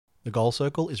The Goal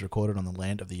Circle is recorded on the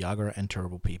land of the Yagara and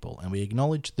Turrbal people, and we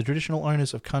acknowledge the traditional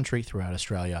owners of country throughout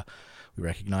Australia. We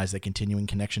recognise their continuing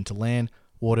connection to land,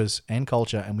 waters, and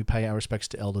culture, and we pay our respects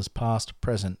to elders past,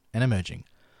 present, and emerging.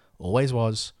 Always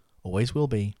was, always will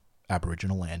be,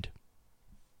 Aboriginal land.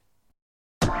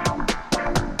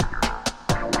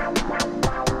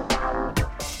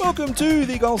 Welcome to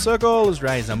The Goal Circle,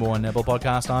 Australia's number one netball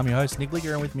podcast. I'm your host, Nick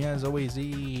Ligger, and with me as always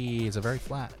is a very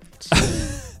flat...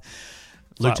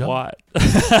 Flat white.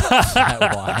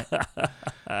 Flat white.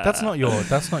 That's not your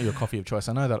coffee of choice.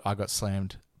 I know that I got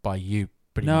slammed by you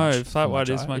pretty much. No, flat white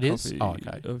is my coffee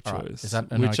of choice. Right. Is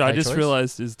that an which okay I just choice?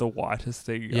 realised is the whitest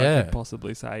thing I could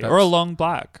possibly say. Or a long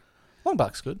black. Long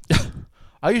black's good.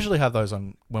 I usually have those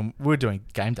on when we're doing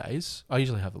game days. I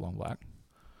usually have the long black.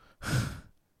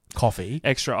 Coffee.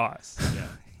 Extra ice. Yeah.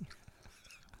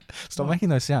 Stop making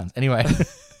those sounds. Anyway.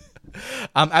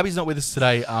 Abby's not with us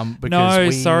today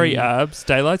because sorry, Abs.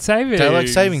 Daylight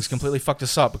savings completely fucked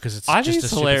us up because it's I just think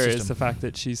it's a hilarious system. the fact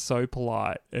that she's so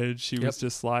polite and she was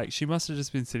just like, she must have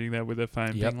just been sitting there with her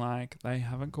phone being like, they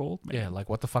haven't called me. Yeah, like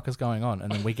what the fuck is going on?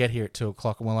 And then we get here at 2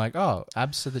 o'clock and we're like, oh,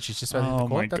 Abs said that she's just about to hit the Oh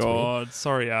call. my That's god, weird.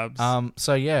 Sorry, Abs.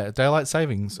 So yeah, daylight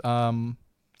savings.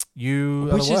 You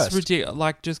are Which the worst. is ridiculous.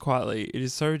 Like, just quietly, it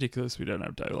is so ridiculous we don't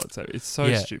have daylight savings. It's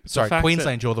so stupid. Sorry, The fact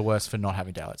Queensland, you're the worst for not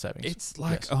having daylight savings. It's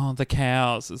like, the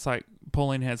cows. It's like,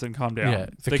 Pauline Hanson, calm down. Yeah,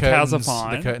 the cows are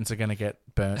fine. The curtains are going to get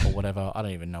burnt or whatever. I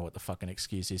don't even know what the fucking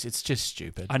excuse is. It's just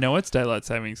stupid. I know it's daylight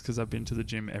savings because I've been to the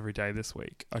gym every day this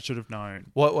week. I should have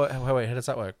known. Wait, how does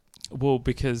that work? Well,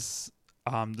 because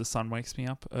the sun wakes me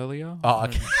up earlier. Oh,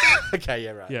 okay. Okay,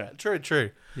 yeah, right. Yeah. True.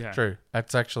 Yeah. True.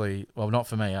 That's actually, well, not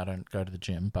for me. I don't go to the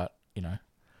gym, but, you know,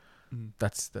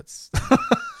 that's...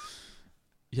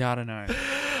 Yeah, I don't know.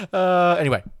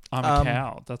 Anyway. I'm a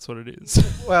cow. That's what it is.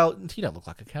 Well, you don't look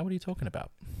like a cow. What are you talking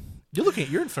about?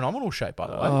 You're in phenomenal shape, by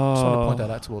the way. I just want to point that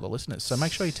out to all the listeners. So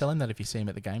make sure you tell him that if you see him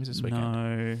at the games this weekend.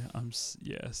 No,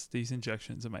 yes, these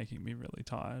injections are making me really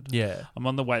tired. Yeah. I'm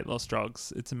on the weight loss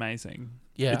drugs. It's amazing.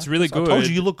 Yeah. It's really good. I told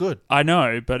you look good. I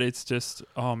know, but it's just,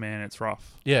 oh man, it's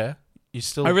rough. Yeah.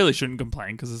 I really shouldn't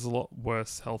complain because there's a lot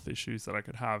worse health issues that I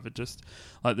could have. It just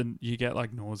like you get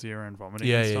like nausea and vomiting.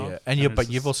 And stuff. Yeah. And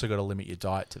you've also got to limit your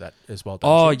diet to that as well.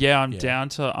 Oh yeah, I'm down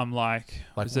to like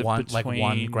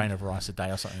one grain of rice a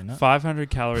day or something. No? 500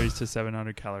 calories to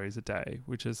 700 calories a day,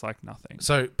 which is like nothing.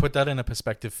 So put that in a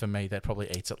perspective for me. That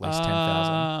probably eats at least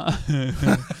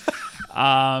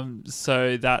 10,000.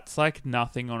 So that's like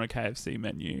nothing on a KFC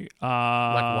menu.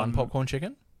 Like one popcorn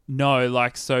chicken. No,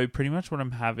 like, so pretty much what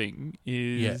I'm having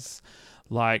is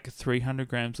like 300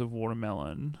 grams of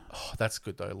watermelon. Oh, that's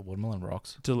good though. Watermelon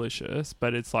rocks. Delicious,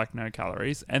 but it's like no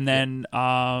calories. And then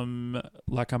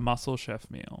like a Muscle Chef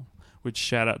meal, which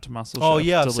shout out to Muscle Chef. Oh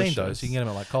yeah, Delicious. I've seen those. You can get them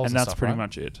at like Coles and that's stuff, pretty right?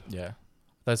 much it. Yeah.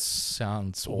 That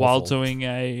sounds awful. While doing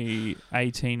a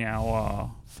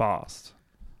 18-hour fast.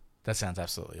 That sounds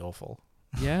absolutely awful.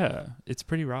 Yeah, it's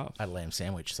pretty rough. I had a lam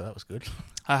sandwich, so that was good.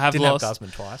 Didn't have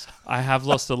Guzman twice. I have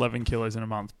lost 11 kilos in a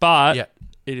month, but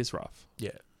it is rough. Yeah.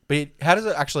 But how does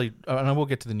it actually, I know we'll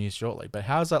get to the news shortly, but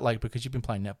how is that like, because you've been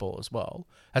playing netball as well,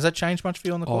 has that changed much for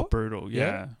you on the court? Oh, brutal,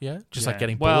 yeah. Yeah? Just like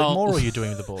getting bullied more, or are you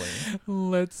doing the bullying?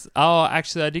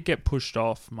 Actually, I did get pushed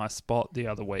off my spot the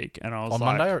other week, and I was on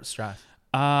Monday or at Strath?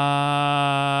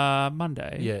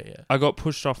 Monday. Yeah. I got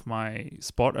pushed off my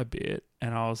spot a bit,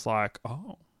 and I was like,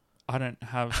 I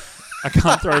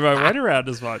can't throw my weight around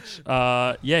as much.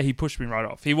 He pushed me right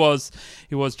off. He was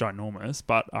ginormous,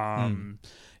 but I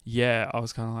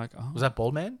was kind of like, was that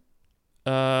bald man?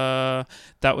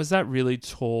 That was that really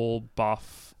tall,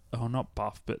 buff. Oh, not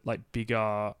buff, but like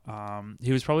bigger.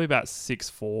 He was probably about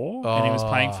 6'4", and he was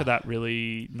playing for that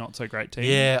really not so great team.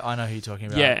 Yeah, I know who you're talking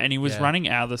about. Yeah, and he was running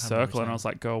out of the circle, and I was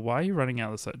like, "Girl, why are you running out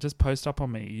of the circle? Just post up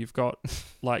on me. You've got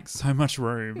like so much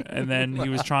room." And then he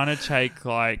was trying to take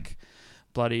like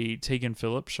bloody Tegan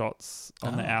Phillips shots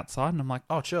on the outside, and I'm like,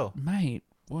 "Oh, chill, mate.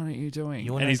 What are you doing?"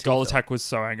 And his goal attack was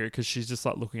so angry because she's just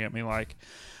like looking at me like,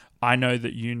 I know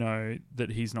that you know that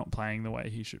he's not playing the way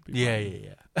he should be playing.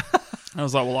 Yeah. I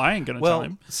was like, well, I ain't going to tell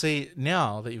him. See,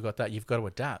 now that you've got that, you've got to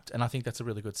adapt. And I think that's a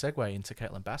really good segue into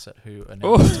Caitlin Bassett, who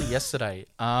announced yesterday.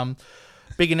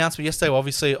 Big announcement yesterday,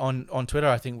 obviously, on Twitter.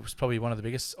 I think was probably one of the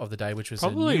biggest of the day, which was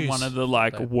probably one of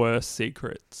the worst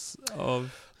secrets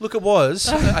of... Look, it was.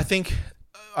 I think...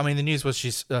 I mean, the news was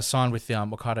she's signed with the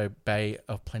Hokkaido Bay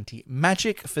of Plenty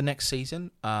Magic for next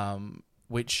season,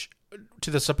 which... to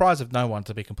the surprise of no one,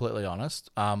 to be completely honest.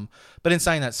 But in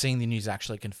saying that, seeing the news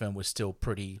actually confirmed was still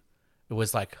pretty... It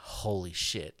was like, holy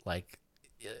shit. Like,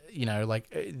 you know,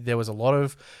 like, there was a lot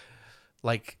of,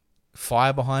 like,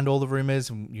 fire behind all the rumors,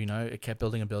 and it kept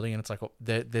building and building, and it's like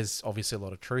there's obviously a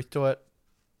lot of truth to it,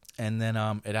 and then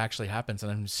it actually happens,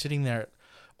 and I'm sitting there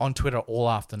on Twitter all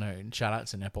afternoon. Shout out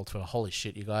to netball Twitter. Holy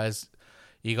shit, you guys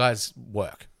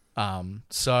work.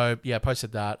 So yeah, I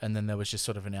posted that, and then there was just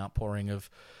sort of an outpouring of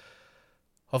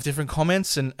different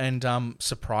comments and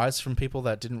surprise from people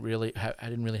that didn't really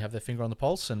have their finger on the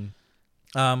pulse, and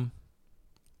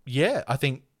yeah, I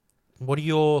think. What are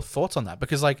your thoughts on that?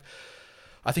 Because I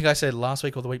think I said last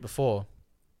week or the week before,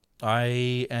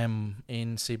 I am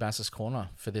in CBass's corner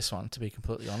for this one, to be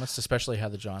completely honest, especially how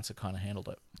the Giants have kind of handled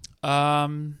it.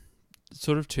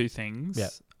 Sort of two things. Yeah.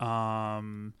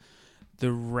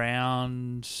 The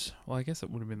round, well, I guess it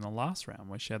would have been the last round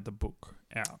where she had the book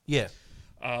out. Yeah.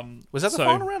 Was that the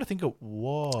final round? I think it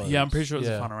was. Yeah, I'm pretty sure it was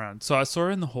the final round. So I saw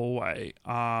her in the hallway,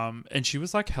 and she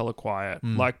was hella quiet,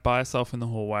 by herself in the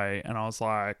hallway, and I was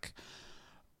like,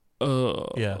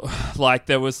 ugh. Yeah.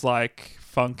 There was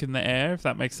funk in the air, if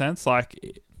that makes sense. I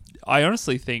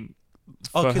honestly think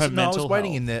for her mental I was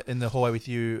waiting health, in the hallway with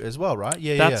you as well, right?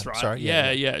 Yeah, that's yeah. right. Sorry.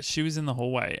 Yeah. She was in the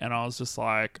hallway, and I was just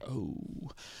like,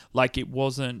 oh, it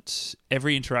wasn't.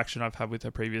 Every interaction I've had with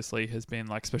her previously has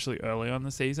been especially early on in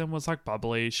the season, was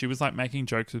bubbly. She was making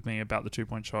jokes with me about the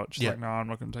 2-point shot. She's like, no, I'm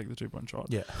not going to take the 2-point shot.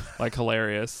 Yeah,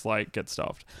 hilarious, get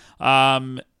stuffed.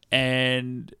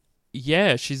 And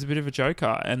yeah, she's a bit of a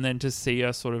joker. And then to see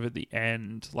her sort of at the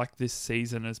end, this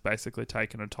season has basically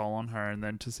taken a toll on her, and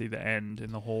then to see the end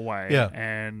in the hallway,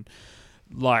 and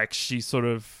she sort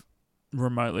of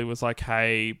remotely was like,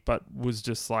 hey, but was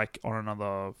just on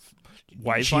another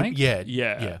wavelength.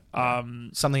 Yeah.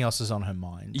 Something else is on her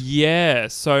mind. Yeah.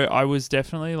 So I was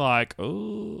definitely like,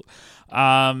 oh,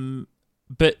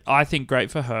 but I think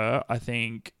great for her. I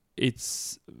think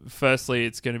it's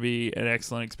going to be an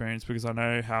excellent experience because I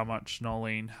know how much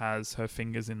Nolene has her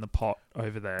fingers in the pot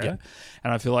over there. Yeah.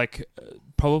 And I feel like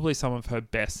probably some of her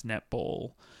best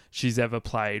netball she's ever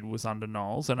played was under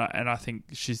Knowles. And I think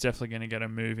she's definitely going to get her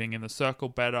moving in the circle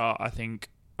better. I think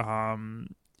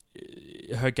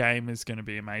her game is going to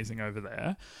be amazing over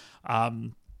there.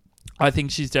 I think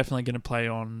she's definitely going to play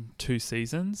on 2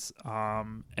 seasons,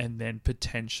 and then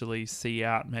potentially see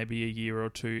out maybe a year or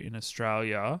 2 in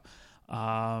Australia.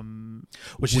 Well,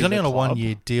 she's only on a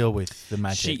 1-year deal with the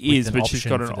Magic. She is, but she's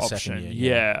got an option.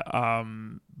 Yeah.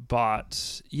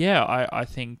 But yeah, I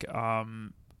think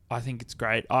it's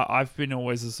great. I've been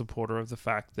always a supporter of the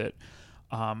fact that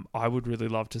I would really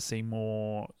love to see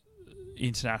more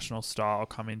international style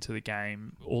come into the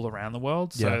game all around the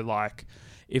world. So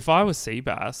if I was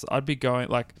CBass, I'd be going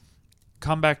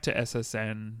come back to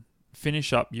SSN,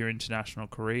 finish up your international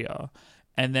career,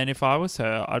 and then if I was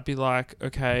her, I'd be like,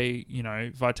 okay,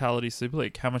 Vitality Super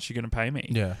League, how much are you going to pay me?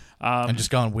 Yeah, and just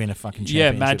go and win a fucking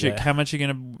championship. Yeah, Magic, how much are you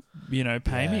going to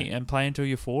pay me and play until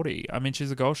you're 40? I mean,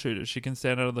 she's a goal shooter; she can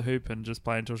stand out of the hoop and just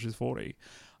play until she's 40.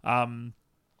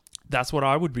 That's what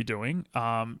I would be doing.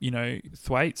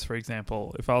 Thwaites, for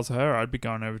example, if I was her, I'd be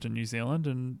going over to New Zealand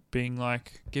and being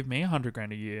like, give me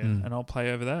 $100,000 a year and I'll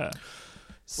play over there.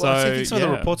 So I think some of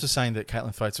the reports are saying that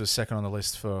Caitlin Thwaites was second on the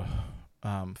list for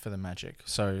the Magic.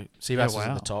 So CBass was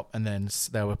at the top, and then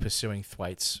they were pursuing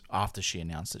Thwaites after she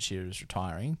announced that she was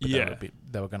retiring. But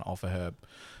they were going to offer her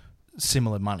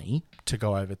similar money to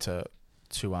go over to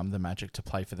the Magic to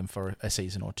play for them for a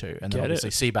season or 2, and then obviously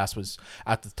CBass was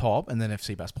at the top, and then if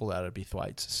CBass pulled out, it'd be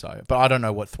Thwaites. So, but I don't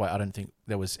know what Thwaites. I don't think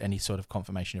there was any sort of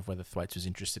confirmation of whether Thwaites was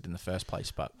interested in the first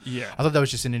place. But I thought that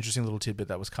was just an interesting little tidbit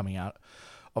that was coming out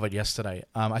of it yesterday.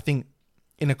 I think,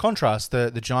 in a contrast, the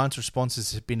Giants'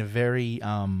 responses have been a very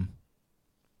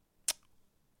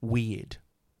weird.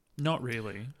 Not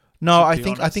really. No, I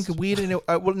think weird in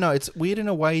it's weird in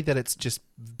a way that it's just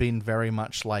been very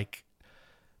much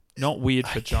not weird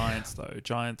for Giants, though.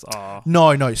 Giants are...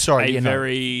 No, sorry.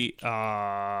 Very...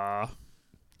 how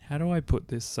do I put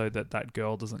this so that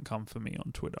girl doesn't come for me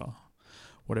on Twitter?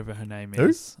 Whatever her name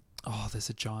is. Oh, there's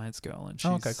a Giants girl, and she's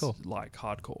okay, cool.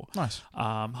 Hardcore. Nice.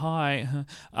 Hi.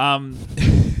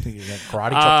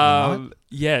 Karate chop.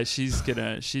 Yeah, she's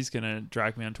gonna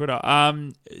drag me on Twitter.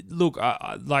 Look,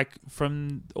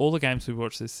 from all the games we've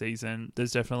watched this season,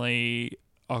 there's definitely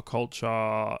a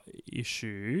culture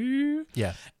issue.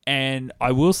 Yeah. And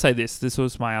I will say this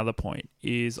was my other point,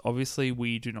 is obviously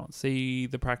we do not see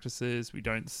the practices, we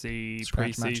don't see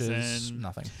scratch preseason, matches,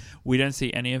 nothing. We don't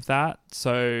see any of that.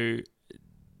 So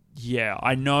yeah,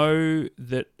 I know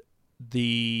that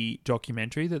the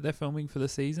documentary that they're filming for the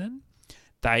season,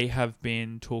 they have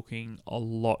been talking a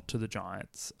lot to the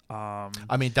Giants. I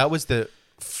mean, that was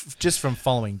just from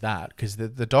following that, because the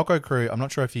Doco crew, I'm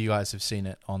not sure if you guys have seen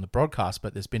it on the broadcast,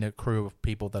 but there's been a crew of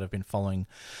people that have been following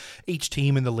each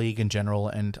team in the league in general.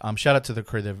 And shout out to the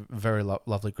crew; they're a very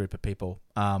lovely group of people.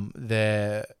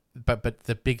 But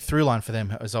the big through line for them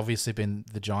has obviously been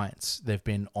the Giants. They've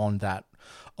been on that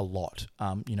a lot.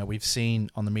 We've seen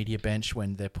on the media bench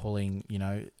when they're pulling,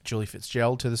 Julie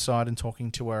Fitzgerald to the side and talking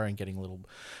to her and getting little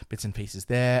bits and pieces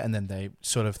there, and then they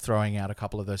sort of throwing out a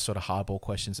couple of those sort of hardball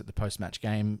questions at the post-match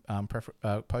game,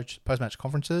 post-match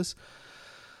conferences.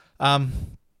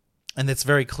 And it's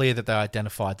very clear that they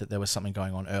identified that there was something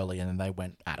going on early, and then they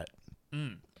went at it.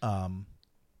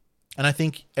 And I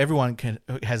think everyone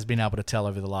has been able to tell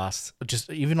over the last, just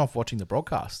even off watching the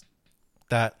broadcast,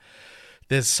 that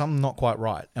there's something not quite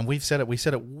right. And we said it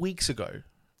weeks ago.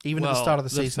 Even at the start of the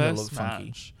season, it looked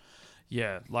funky.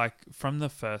 Yeah, like from the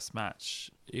first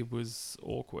match, it was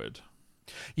awkward.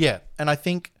 Yeah, and I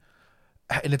think,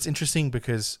 and it's interesting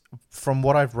because from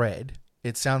what I've read,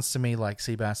 it sounds to me like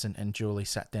CBass and Julie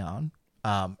sat down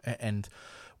and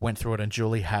went through it, and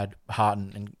Julie had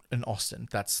Harden and Austin.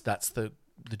 That's the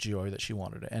duo that she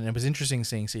wanted. And it was interesting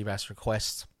seeing CBass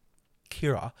request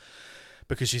Kira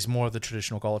because she's more of the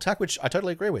traditional goal attack, which I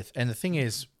totally agree with. And the thing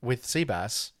is, with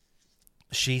CBass,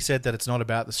 she said that it's not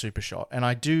about the super shot. And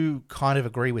I do kind of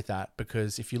agree with that,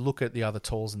 because if you look at the other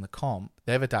tools in the comp,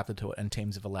 they've adapted to it and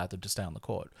teams have allowed them to stay on the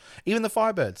court. Even the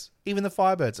Firebirds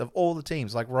of all the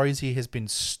teams, like Rosie has been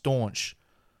staunch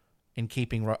in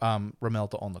keeping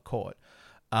Romelda on the court.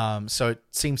 So it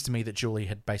seems to me that Julie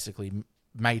had basically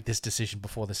made this decision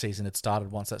before the season had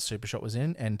started, once that super shot was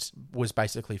in, and was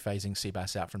basically phasing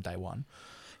CBass out from day one.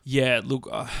 Yeah, look,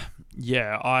 I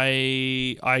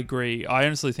agree. I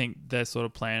honestly think their sort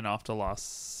of plan after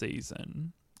last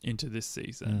season into this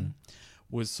season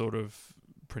was sort of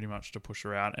pretty much to push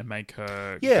her out and make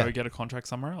her go get a contract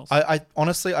somewhere else. I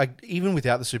honestly, even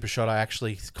without the super shot, I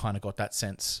actually kind of got that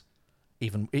sense.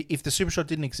 Even if the super shot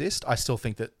didn't exist, I still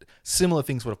think that similar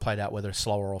things would have played out, whether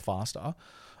slower or faster.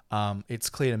 It's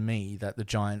clear to me that the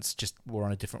Giants just were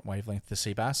on a different wavelength to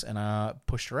CBass and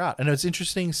pushed her out. And it's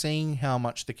interesting seeing how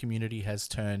much the community has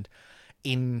turned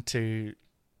into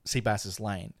CBass's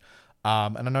lane.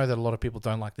 And I know that a lot of people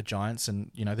don't like the Giants,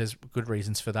 and there's good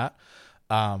reasons for that.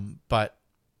 But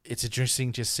it's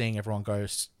interesting just seeing everyone go,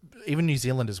 even New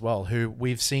Zealand as well, who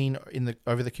we've seen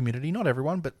over the community, not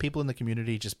everyone, but people in the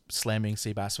community just slamming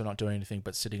CBass for not doing anything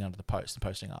but sitting under the post and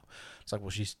posting up. It's like,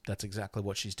 well, that's exactly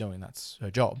what she's doing. That's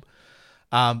her job.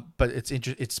 But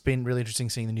it's been really interesting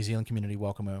seeing the New Zealand community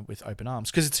welcome her with open arms,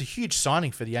 because it's a huge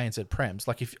signing for the ANZ Prems.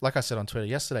 Like I said on Twitter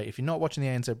yesterday, if you're not watching the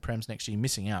ANZ Prems next year, you're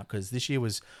missing out, because this year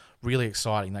was really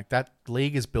exciting. Like, that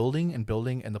league is building, and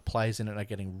the players in it are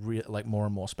getting more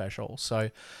and more special.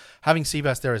 So having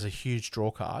CBass there is a huge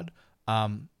draw card.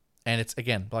 And it's,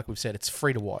 again, like we've said, it's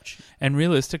free to watch. And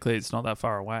realistically, it's not that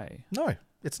far away. No,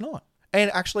 it's not. And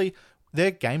actually,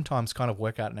 their game times kind of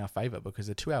work out in our favour, because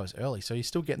they're 2 hours early. So you're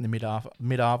still getting the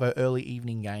mid-arvo, early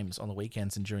evening games on the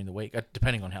weekends and during the week,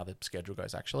 depending on how the schedule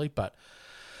goes, actually. But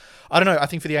I don't know. I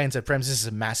think for the ANZ Prems, this is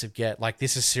a massive get. Like,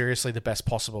 this is seriously the best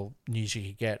possible news you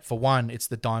could get. For one, it's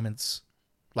the Diamonds,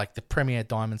 like the premier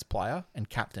Diamonds player and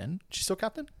captain. She's still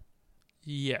captain?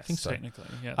 Yes, I think so. Technically,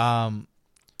 yes.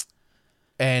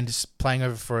 And playing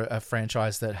over for a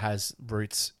franchise that has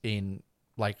roots in,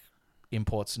 like,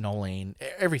 imports, Nolene,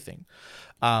 everything.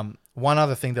 One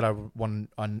other thing that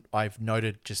I've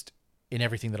noted just in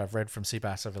everything that I've read from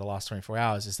CBass over the last 24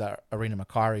 hours is that Arena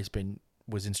Makari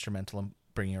was instrumental in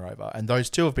bringing her over, and those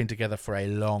two have been together for a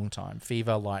long time.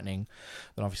 Fever, Lightning,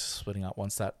 then obviously splitting up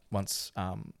once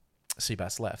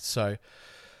CBass left. So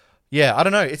yeah, I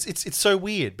don't know. It's so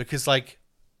weird, because like,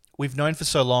 we've known for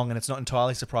so long, and it's not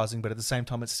entirely surprising, but at the same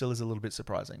time, it still is a little bit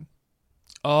surprising.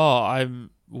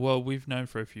 Well, we've known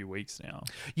for a few weeks now.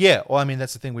 Yeah, well, I mean,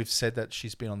 that's the thing. We've said that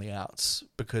she's been on the outs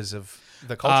because of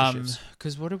the culture shifts.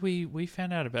 Because what did we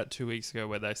found out about 2 weeks ago,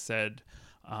 where they said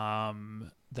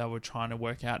they were trying to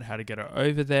work out how to get her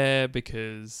over there,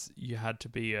 because you had to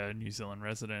be a New Zealand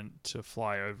resident to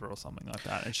fly over or something like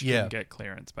that, and she couldn't get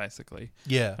clearance, basically.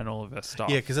 Yeah. And all of her stuff.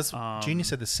 Yeah, because that's Junior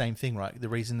said the same thing, right? The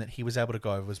reason that he was able to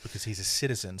go over was because he's a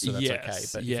citizen, so that's okay.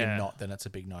 But if you're not, then it's a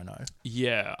big no-no.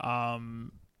 Yeah.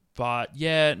 But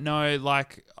yeah, no,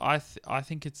 like I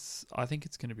think it's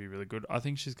going to be really good. I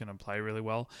think she's going to play really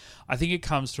well. I think it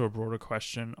comes to a broader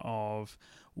question of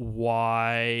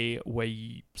why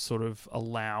we're sort of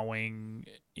allowing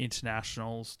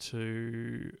internationals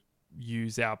to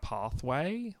use our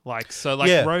pathway.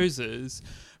 Roses,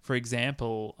 for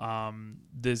example,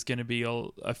 there's going to be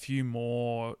a few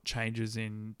more changes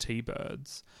in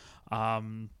T-Birds.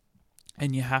 And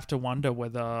you have to wonder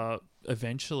whether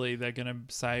eventually they're going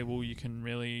to say, well, you can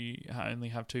really only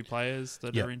have 2 players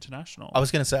that are international. I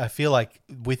was going to say, I feel like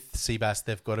with CBass,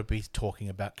 they've got to be talking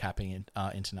about capping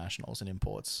internationals and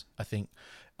imports. I think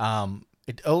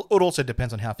it also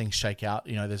depends on how things shake out.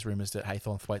 You know, there's rumours that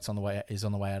Haythornthwaite's is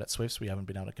on the way out at Swifts. We haven't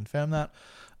been able to confirm that.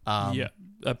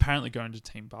 Apparently going to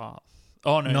Team Bath.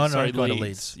 Oh, no, sorry, going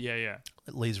Leeds. to Leeds. Yeah.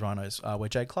 Leeds Rhinos, where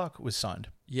Jade Clark was signed.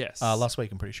 Yes. Last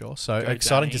week, I'm pretty sure. So Go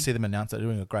exciting Danny. to see them announce. They're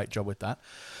doing a great job with that.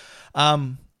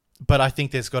 But I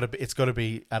think it's got to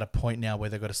be at a point now where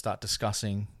they've got to start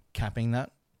discussing capping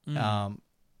that. And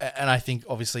I think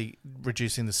obviously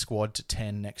reducing the squad to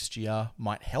 10 next year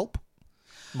might help.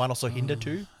 Might also hinder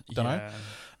too. Don't know.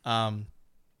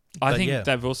 I think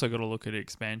they've also got to look at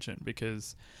expansion,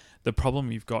 because the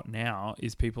problem you've got now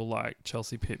is people like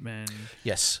Chelsea Pittman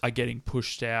are getting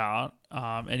pushed out,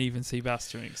 and even CBass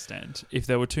to an extent. If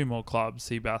there were 2 more clubs,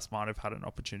 CBass might have had an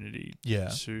opportunity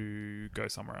to go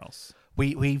somewhere else.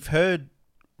 We've heard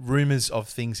rumours of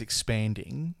things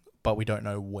expanding, but we don't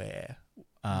know where.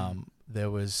 There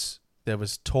was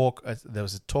talk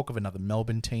of another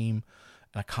Melbourne team.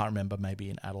 And I can't remember, maybe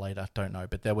in Adelaide, I don't know,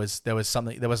 but there's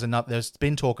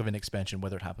been talk of an expansion.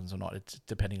 Whether it happens or not, it's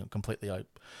depending on completely on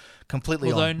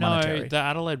monetary. The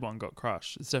Adelaide one got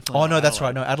crushed. It's definitely. Oh no, that's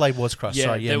right. No, Adelaide was crushed. Yeah,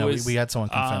 sorry, we had someone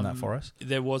confirm that for us.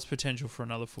 There was potential for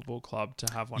another football club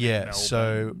to have one. Yeah, in Melbourne.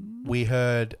 so we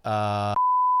heard. The I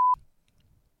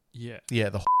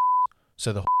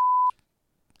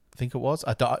think it was.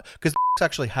 I because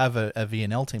actually have a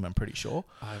VNL team. I'm pretty sure.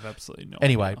 I have absolutely no.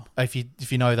 Anyway, idea.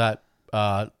 if you know that.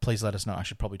 Please let us know. I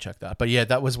should probably check that. But yeah,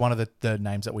 that was one of the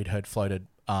names that we'd heard floated.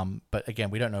 But again,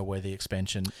 we don't know where the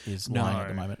expansion is lying at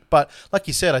the moment. But like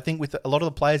you said, I think with a lot of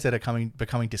the players that are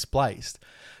becoming displaced,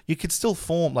 you could still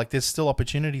form, like there's still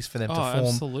opportunities for them to form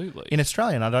absolutely. In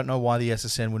Australia. And I don't know why the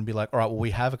SSN wouldn't be like, all right, well,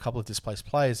 we have a couple of displaced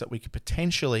players that we could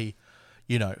potentially,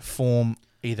 form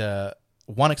either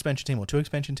one expansion team or 2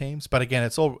 expansion teams. But again,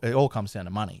 it all comes down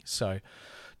to money. So,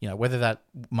 whether that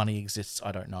money exists,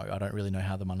 I don't know. I don't really know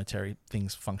how the monetary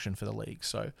things function for the league.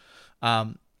 So,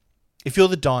 if you're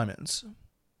the Diamonds,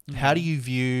 how do you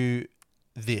view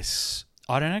this?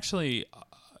 I don't actually.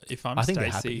 If I'm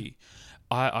Stacey,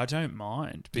 I don't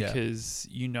mind, because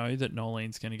you know that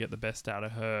Nolene's going to get the best out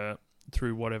of her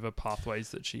through whatever pathways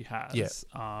that she has. Yeah.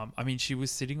 I mean, she was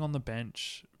sitting on the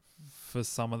bench for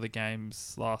some of the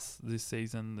games last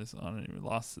season,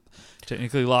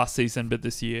 technically last season, but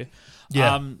this year.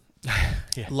 Yeah.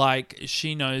 Like,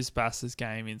 she knows Bass's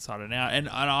game inside and out. And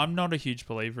I'm not a huge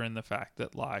believer in the fact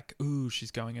that, like, she's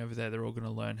going over there, they're all going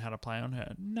to learn how to play on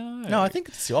her. No, I think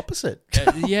it's the opposite.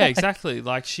 Yeah, exactly.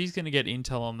 Like, she's going to get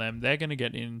intel on them. They're going to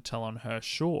get intel on her,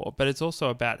 sure. But it's also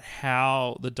about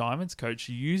how the Diamonds coach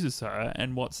uses her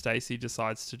and what Stacey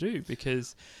decides to do.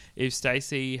 Because if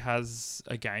Stacey has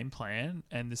a game plan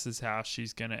and this is how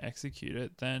she's going to execute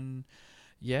it, then...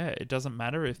 yeah, it doesn't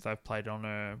matter if they've played on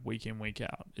her week in, week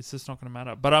out. It's just not going to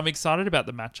matter. But I'm excited about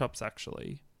the matchups,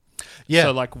 actually. Yeah.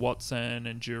 So, like, Watson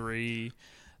and Jury,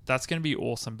 that's going to be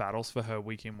awesome battles for her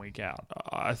week in, week out.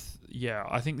 I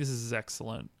think this is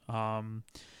excellent. And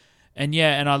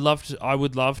I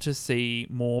would love to see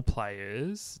more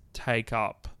players take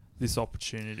up this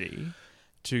opportunity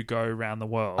to go around the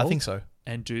world. I think so.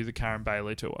 And do the Karen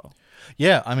Bailey tour.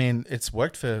 Yeah, I mean, it's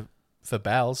worked for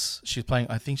Bales. She's playing,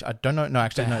 I think, I don't know. No,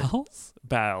 actually, no.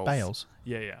 Bales.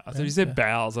 Yeah. I thought you said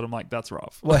Bales, and I'm like, that's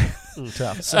rough. Well,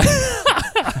 tough.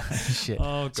 Shit.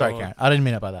 Oh, God. Sorry, Karen. I didn't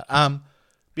mean it by that.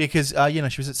 Because, she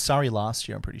was at Surrey last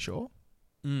year, I'm pretty sure.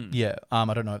 Yeah.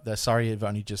 I don't know. Surrey have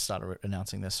only just started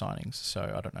announcing their signings, so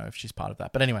I don't know if she's part of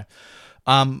that. But anyway,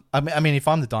 I mean, if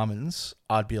I'm the Diamonds,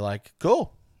 I'd be like,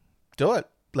 cool, do it.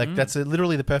 Like, that's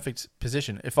literally the perfect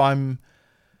position. If I'm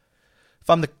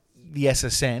the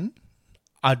SSN,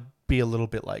 I'd be a little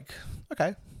bit like,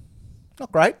 okay,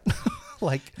 not great.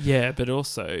 Like, yeah, but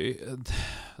also,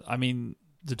 I mean,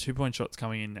 the 2-point shot's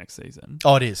coming in next season.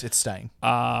 Oh, it is. It's staying.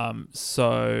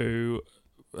 So,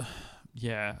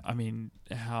 yeah, I mean,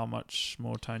 how much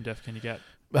more tone deaf can you get?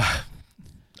 I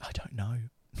don't know.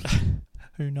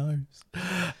 Who knows?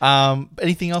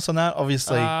 Anything else on that?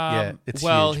 Obviously, it's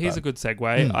huge, here's a good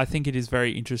segue. I think it is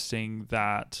very interesting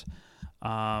that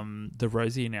the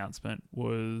Rosie announcement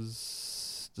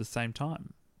was the same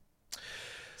time,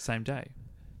 same day.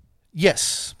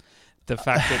 Yes. The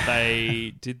fact that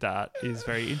they did that is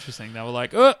very interesting. They were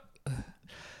like, because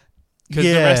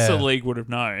the rest of the league would have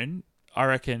known. I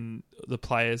reckon the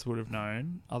players would have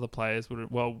known. Other players would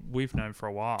have. Well, we've known for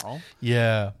a while.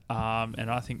 Yeah. And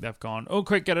I think they've gone, oh,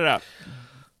 quick, get it up.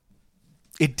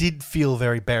 It did feel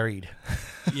very buried.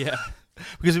 Yeah.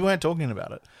 Because we weren't talking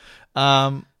about it.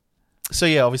 So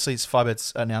yeah, obviously,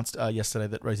 Firebirds announced yesterday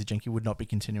that Rosie Jencke would not be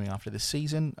continuing after this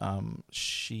season.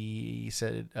 She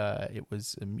said it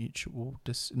was a mutual.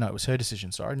 No, it was her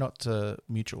decision. Sorry, not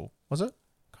mutual. Was it?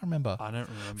 Can't remember. I don't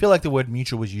remember. I feel like the word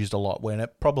mutual was used a lot when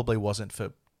it probably wasn't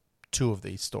for two of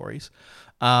these stories.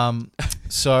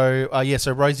 So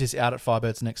Rosie's out at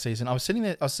Firebirds next season. I was sitting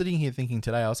here thinking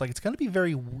today. I was like, it's going to be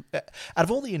very. Out of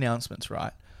all the announcements,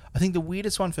 right? I think the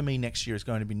weirdest one for me next year is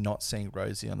going to be not seeing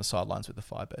Rosie on the sidelines with the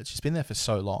Firebirds. She's been there for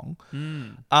so long.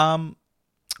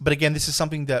 But again, this is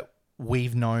something that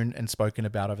we've known and spoken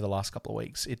about over the last couple of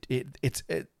weeks. It's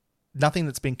nothing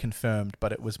that's been confirmed,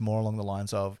 but it was more along the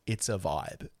lines of it's a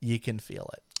vibe. You can feel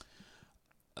it.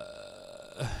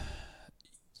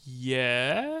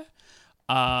 Yeah.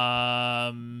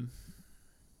 I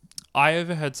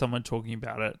overheard someone talking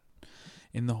about it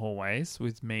in the hallways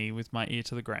with me with my ear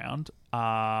to the ground.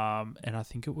 And I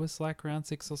think it was like round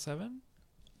 6 or 7.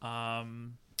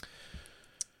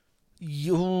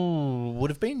 You would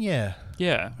have been, yeah.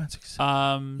 Yeah.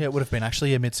 It would have been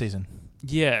actually mid-season.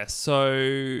 Yeah,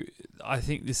 so I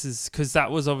think this is because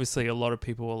that was obviously a lot of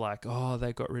people were like, oh,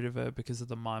 they got rid of her because of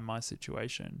the my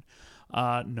situation.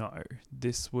 No,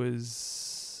 this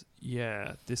was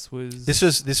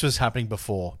happening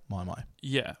before my.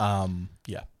 Yeah.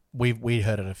 Yeah. We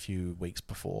heard it a few weeks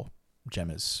before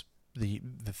Gemma's the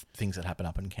things that happen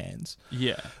up in Cairns.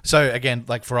 Yeah. So again,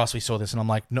 like for us, we saw this and I'm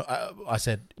like, no, I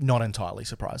said not entirely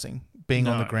surprising. Being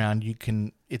on the ground, you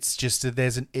can. It's just that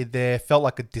there felt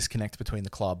like a disconnect between the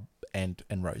club and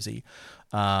Rosie.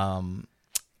 I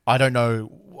don't know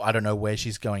where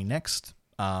she's going next.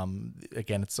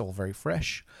 Again, it's all very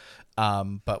fresh.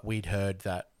 But we'd heard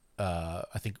that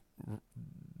I think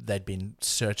they'd been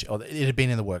searching, or it had been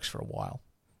in the works for a while.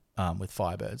 With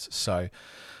Firebirds. So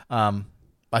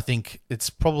I think it's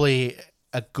probably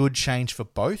a good change for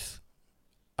both.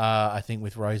 I think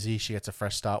with Rosie, she gets a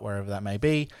fresh start wherever that may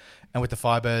be. And with the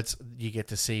Firebirds, you get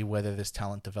to see whether this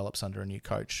talent develops under a new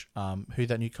coach. Who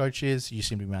that new coach is, you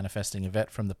seem to be manifesting a vet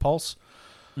from the Pulse.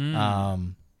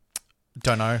 Don't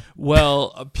know.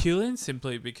 Well, purely and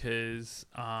simply because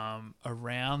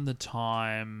around the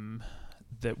time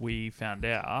that we found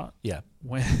out,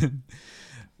 when...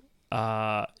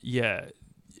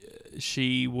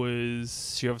 she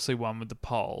obviously won with the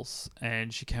Pulse,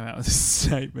 and she came out with a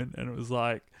statement, and it was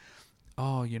like,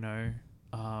 oh,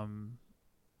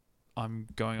 I'm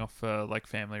going off for like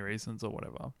family reasons or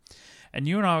whatever. And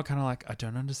you and I were kind of like, I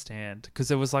don't understand, because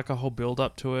there was like a whole build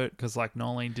up to it, because like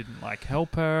Nolene didn't like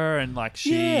help her, and like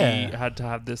she had to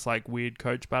have this like weird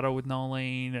coach battle with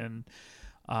Nolene, and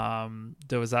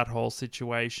there was that whole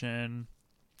situation.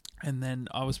 And then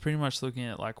I was pretty much looking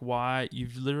at like why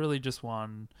you've literally just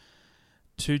won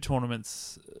 2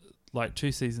 tournaments, like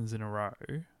 2 seasons in a row.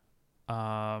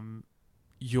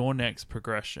 Your next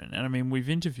progression. And I mean, we've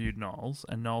interviewed Knowles,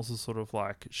 and Knowles is sort of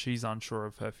like, she's unsure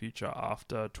of her future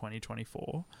after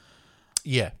 2024.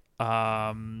 Yeah.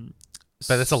 But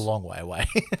that's a long way away.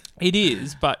 It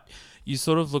is, but you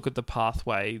sort of look at the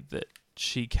pathway that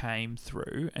she came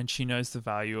through, and she knows the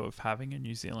value of having a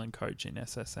New Zealand coach in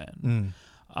SSN.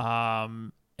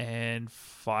 And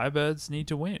Firebirds need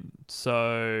to win.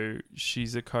 So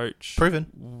she's a coach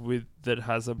proven that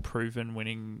has a proven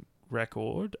winning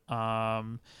record.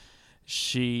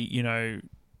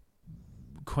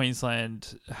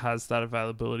 Queensland has that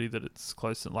availability that it's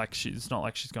close to, like, it's not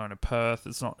like she's going to Perth.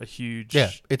 It's not a huge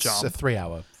it's jump. a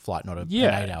 3-hour flight, not an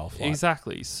 8-hour flight.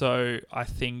 Exactly. So I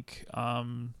think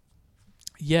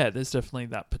there's definitely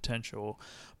that potential.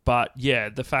 But yeah,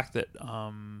 the fact that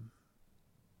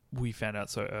we found out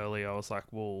so early, I was like,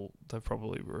 well, they've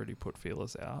probably already put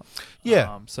feelers out.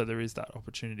 Yeah. So there is that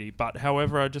opportunity. But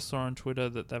however, I just saw on Twitter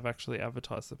that they've actually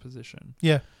advertised the position.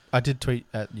 Yeah. I did tweet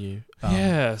at you.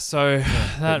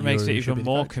 That makes me even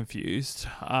more confused.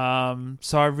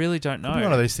 So I really don't know. Could be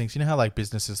one of those things. You know how like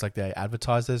businesses, like they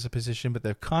advertise there's a position, but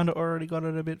they've kind of already got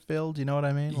it a bit filled. You know what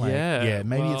I mean? Like,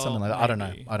 maybe it's something like that.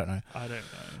 Maybe. I don't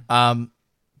know.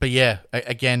 But yeah,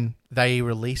 again, they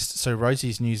released... So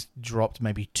Rosie's news dropped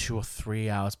maybe 2 or 3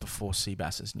 hours before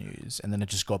CBass's news, and then it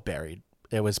just got buried.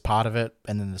 It was part of it,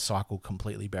 and then the cycle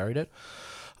completely buried it.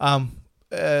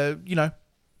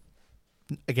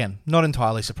 Again, not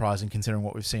entirely surprising considering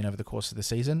what we've seen over the course of the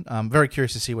season. Very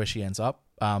curious to see where she ends up.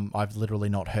 I've literally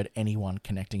not heard anyone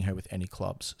connecting her with any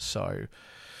clubs. So,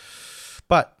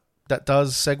 but that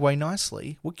does segue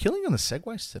nicely. We're killing on the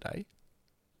segues today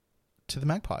to the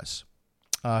Magpies.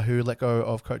 Who let go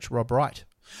of coach Rob Wright.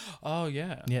 Oh,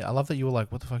 yeah. Yeah, I love that you were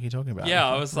like, what the fuck are you talking about? Yeah,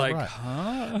 I was like,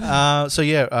 huh?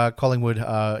 Collingwood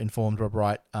informed Rob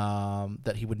Wright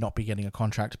that he would not be getting a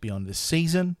contract beyond this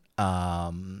season.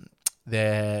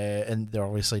 they're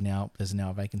obviously there's now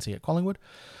a vacancy at Collingwood.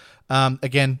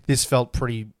 Again, this felt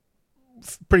pretty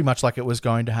much like it was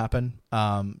going to happen,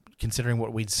 considering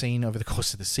what we'd seen over the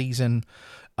course of the season,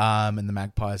 and the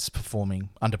Magpies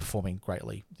underperforming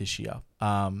greatly this year.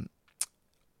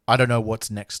 I don't know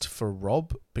what's next for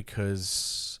Rob,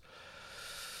 because,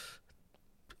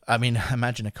 I mean,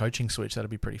 imagine a coaching switch.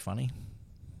 That'd be pretty funny.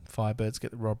 Firebirds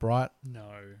get Rob right.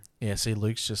 No. Yeah, see,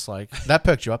 Luke's just like... That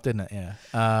perked you up, didn't it? Yeah.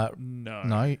 No.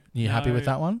 No? You happy with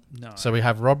that one? No. So we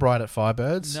have Rob right at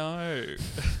Firebirds. No.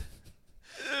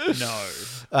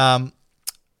 No.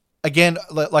 Again,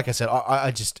 like I said,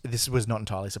 I just... This was not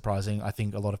entirely surprising. I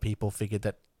think a lot of people figured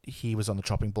that he was on the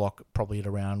chopping block probably at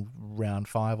around round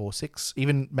 5 or 6.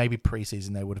 Even maybe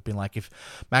preseason, they would have been like, if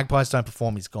Magpies don't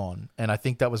perform, he's gone. And I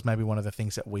think that was maybe one of the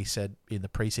things that we said in the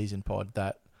preseason pod,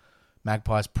 that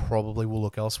Magpies probably will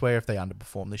look elsewhere if they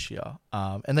underperform this year.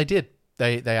 And they did.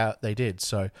 They did.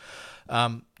 So,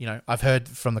 I've heard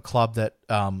from the club that,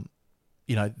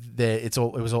 it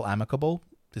was all amicable.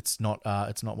 It's not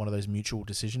one of those mutual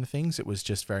decision things. It was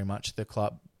just very much the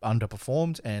club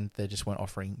underperformed, and they just weren't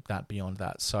offering that beyond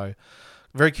that. So,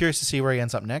 very curious to see where he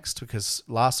ends up next, because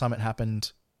last time it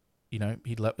happened, he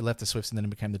left the Swifts and then he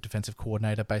became the defensive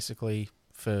coordinator basically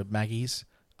for Maggies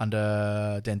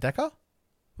under Jencke.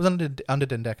 It was under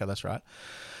Jencke, that's right,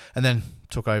 and then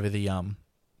took over the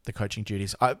coaching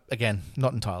duties. Again,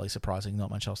 not entirely surprising.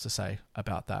 Not much else to say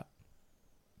about that.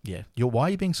 Yeah. Why are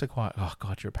you being so quiet? Oh,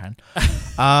 God, you're a pan.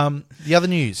 The other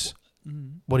news.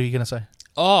 What are you going to say?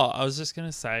 Oh, I was just going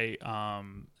to say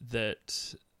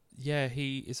that, yeah,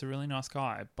 he is a really nice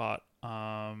guy, but,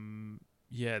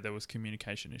 there was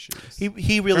communication issues.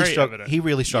 He really struggled. He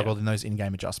really struggled in those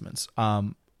in-game adjustments.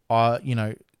 From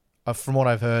what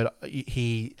I've heard,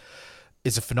 he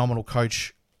is a phenomenal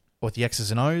coach with the X's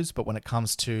and O's, but when it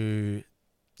comes to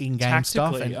in-game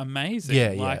stuff... Tactically amazing.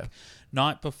 Yeah,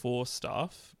 night before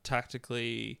stuff,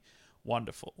 tactically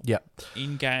wonderful. Yeah.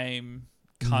 In-game,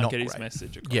 can't get his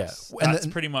message across. Yeah. That's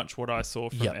pretty much what I saw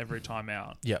from every time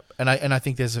out. Yeah. And I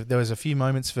think there was a few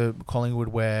moments for Collingwood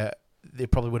where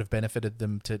it probably would have benefited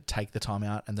them to take the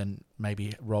timeout, and then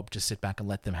maybe Rob just sit back and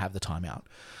let them have the timeout,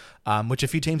 which a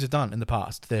few teams have done in the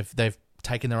past. They've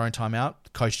taken their own timeout.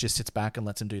 The coach just sits back and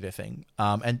lets them do their thing.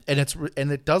 And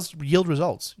it does yield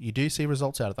results. You do see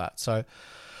results out of that. So,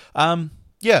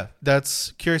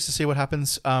 that's curious to see what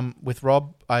happens with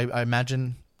Rob. I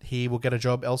imagine he will get a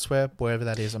job elsewhere, wherever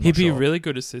that is. He'd be a really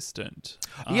good assistant.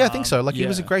 Yeah, I think so. He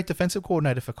was a great defensive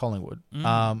coordinator for Collingwood.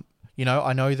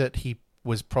 I know that he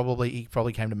probably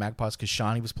came to Magpies because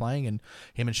Shani was playing, and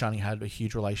him and Shani had a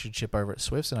huge relationship over at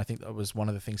Swifts, and I think that was one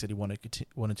of the things that he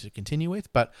wanted to continue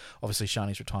with. But obviously,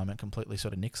 Shani's retirement completely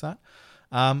sort of nicks that.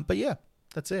 But yeah,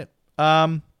 that's it.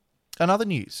 Another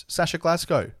news: Sasha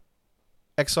Glasgow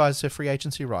excised her free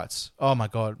agency rights. Oh my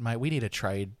God, mate, we need a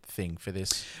trade thing for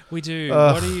this. We do.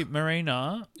 What do you,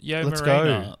 Marina? Let's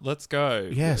Marina, go. let's go.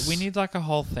 Yes, we need like a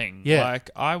whole thing. Yeah,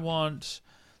 I want.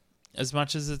 As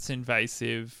much as it's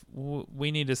invasive,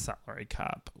 we need a salary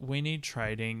cap. We need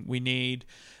trading. We need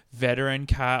veteran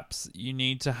caps. You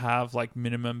need to have like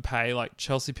minimum pay. Like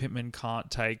Chelsea Pittman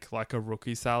can't take like a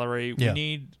rookie salary. We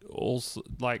need also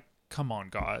like, come on,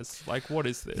 guys. Like, what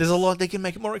is this? There's a lot. They can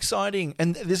make it more exciting.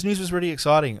 And this news was really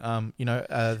exciting.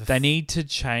 They need to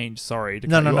change. Sorry.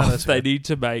 No. They need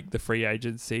to make the free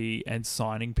agency and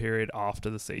signing period after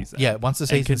the season. Yeah, once the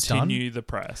season's done. Continue the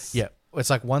press. Yeah. It's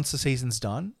like once the season's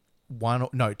done,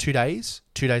 2 days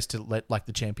to let like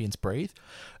the champions breathe,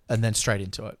 and then straight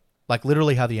into it. Like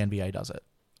literally how the NBA does it.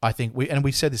 I think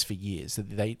we've said this for years,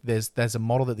 that there's a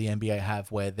model that the NBA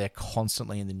have where they're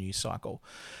constantly in the news cycle,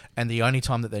 and the only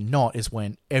time that they're not is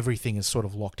when everything is sort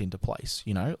of locked into place,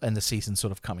 and the season's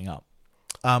sort of coming up.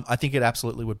 I think it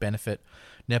absolutely would benefit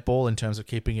netball in terms of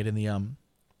keeping it in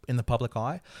the public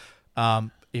eye.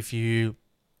 If you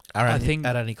are at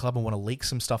any club and want to leak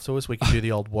some stuff to us, we can do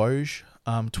the old Woj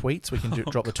tweets. We can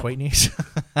drop the tweet news.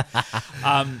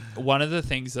 One of the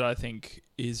things that I think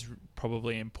is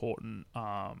probably important,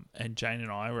 and Jane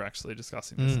and I were actually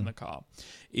discussing this in the car,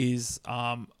 is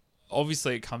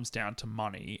obviously it comes down to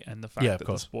money and the fact that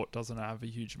the sport doesn't have a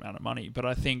huge amount of money. But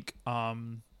I think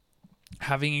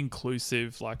having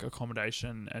inclusive like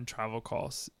accommodation and travel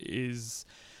costs is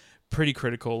pretty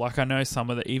critical. Like I know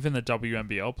even the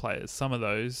WNBL players, some of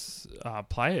those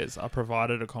players are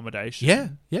provided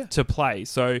accommodation to play.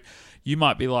 So you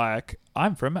might be like,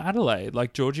 I'm from Adelaide,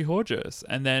 like Georgie Horges.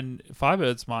 And then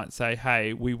Firebirds might say,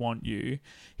 hey, we want you.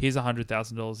 Here's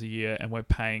 $100,000 a year and we're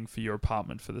paying for your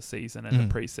apartment for the season and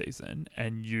the preseason.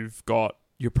 And you've got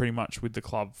you're pretty much with the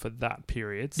club for that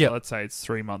period. So Yep. let's say it's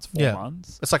 3 months, 4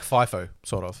 months. It's like FIFO,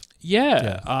 sort of.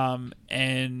 Yeah.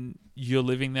 And you're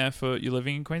living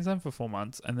in Queensland for 4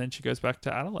 months, and then she goes back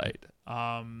to Adelaide.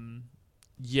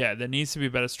 There needs to be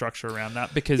a better structure around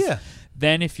that, because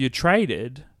then if you're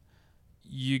traded,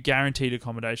 you guaranteed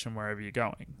accommodation wherever you're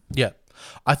going. Yeah.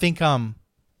 I think,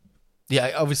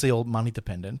 obviously all money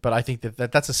dependent, but I think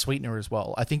that's a sweetener as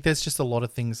well. I think there's just a lot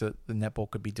of things that the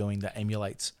netball could be doing that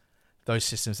emulates those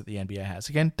systems that the NBA has.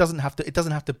 Again, it doesn't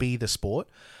have to be the sport,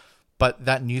 but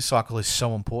that news cycle is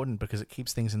so important because it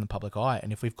keeps things in the public eye.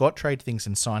 And if we've got trade things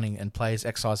and signing and players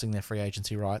exercising their free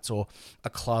agency rights, or a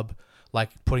club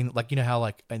like putting, like, you know how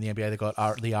like in the NBA they got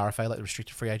the RFA, like the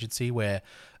restricted free agency, where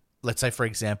let's say, for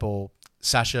example,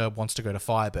 Sasha wants to go to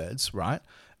Firebirds, right?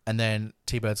 And then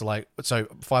T-Birds are like, so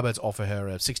Firebirds offer her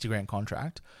a $60,000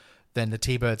 contract. Then the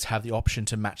T-Birds have the option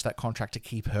to match that contract to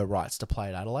keep her rights to play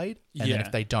at Adelaide. And then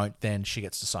if they don't, then she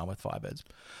gets to sign with Firebirds.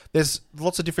 There's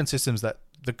lots of different systems that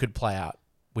could play out,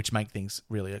 which make things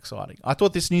really exciting. I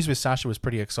thought this news with Sasha was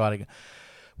pretty exciting.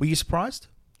 Were you surprised?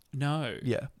 No.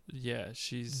 Yeah. Yeah,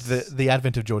 she's... The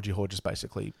advent of Georgie Hodges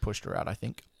basically pushed her out, I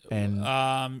think. And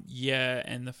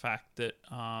and the fact that,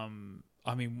 I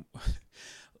mean...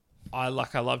 I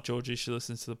love Georgie. She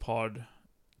listens to the pod,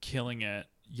 killing it.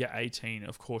 You're 18.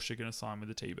 Of course, you're going to sign with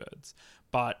the T-Birds.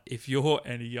 But if you're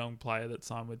any young player that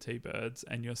signed with T-Birds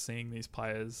and you're seeing these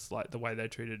players like the way they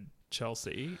treated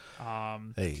Chelsea,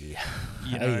 Shimo,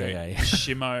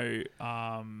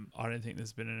 I don't think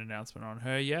there's been an announcement on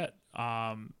her yet.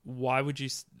 Why would you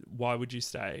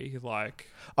stay?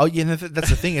 Like, oh yeah, no, that's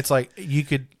the thing. It's like you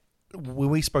could. When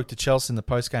we spoke to Chelsea in the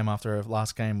post game after her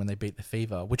last game when they beat the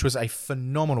Fever, which was a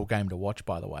phenomenal game to watch,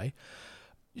 by the way,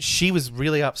 she was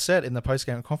really upset in the post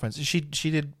game conference. She did,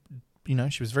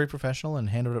 she was very professional and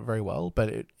handled it very well.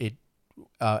 But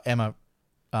Emma,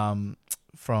 I'm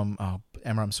sorry, I'm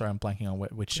blanking on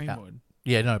which. Greenwood.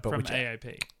 But from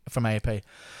AAP. From AAP,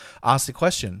 asked the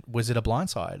question: was it a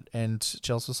blindside? And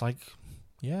Chelsea was like,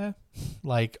 yeah,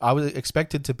 like I was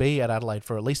expected to be at Adelaide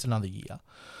for at least another year.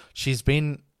 She's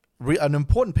been an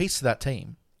important piece to that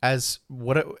team, as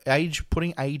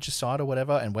putting age aside or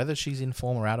whatever, and whether she's in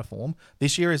form or out of form.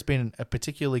 This year has been a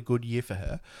particularly good year for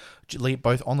her,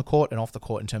 both on the court and off the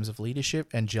court, in terms of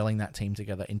leadership and gelling that team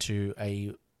together into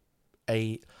a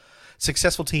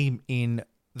successful team in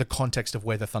the context of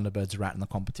where the Thunderbirds are at in the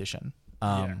competition.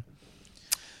 I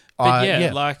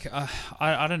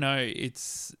don't know.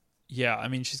 It's I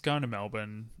mean, she's going to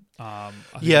Melbourne. I'd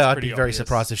be very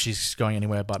surprised if she's going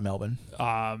anywhere but Melbourne.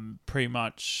 Pretty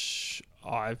much,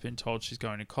 I've been told she's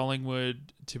going to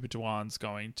Collingwood. Tippetawan's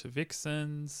going to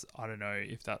Vixens. I don't know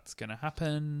if that's going to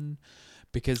happen,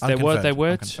 because they were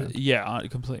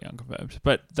completely unconfirmed.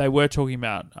 But they were talking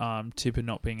about Tipper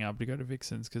not being able to go to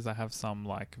Vixens because they have some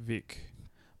like Vic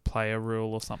player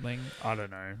rule or something. I don't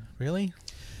know. Really?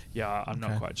 Yeah, I'm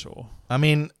not quite sure. I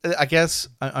mean, I guess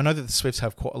I know that the Swifts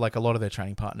have like a lot of their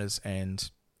training partners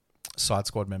and side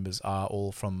squad members are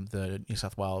all from the New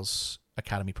South Wales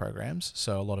academy programs,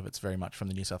 so a lot of it's very much from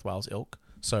the New South Wales ilk.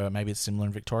 So maybe it's similar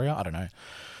in Victoria. I don't know,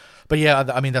 but yeah,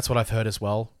 I mean that's what I've heard as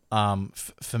well.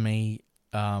 For me,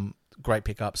 great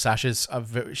pickup. Sasha's.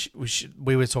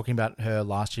 We were talking about her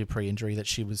last year pre-injury that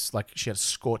she was like she had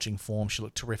scorching form. She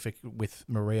looked terrific with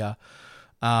Maria,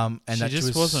 and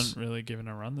she wasn't really given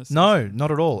a run this season. No,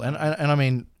 not at all. And I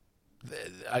mean,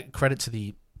 credit to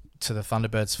the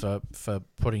Thunderbirds for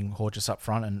putting Hodges up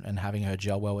front and having her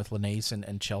gel well with Lenise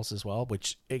and Chelsea as well,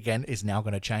 which again is now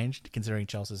going to change considering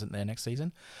Chelsea isn't there next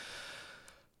season.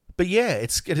 But yeah,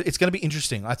 it's going to be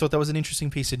interesting. I thought that was an interesting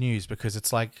piece of news because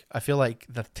it's like I feel like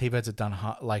the T-Birds have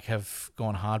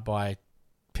gone hard by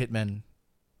Pittman,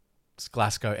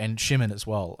 Glasgow, and Shimon as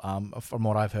well. From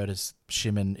what I've heard, is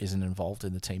Shimon isn't involved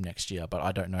in the team next year, but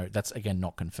I don't know. That's again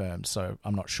not confirmed, so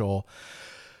I'm not sure.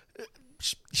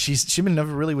 Shimon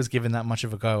never really was given that much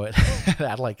of a go at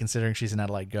Adelaide, considering she's an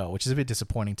Adelaide girl, which is a bit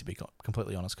disappointing to be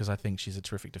completely honest, because I think she's a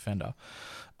terrific defender.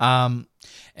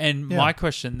 My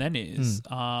question then is,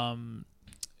 are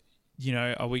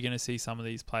we going to see some of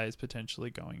these players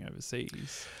potentially going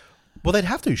overseas? Well, they'd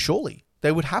have to, surely.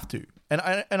 They would have to. And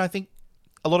I think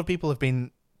a lot of people have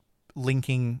been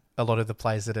linking a lot of the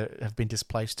players that have been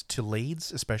displaced to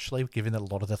Leeds, especially given that a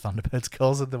lot of the Thunderbirds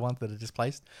girls are the ones that are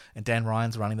displaced, and Dan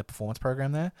Ryan's running the performance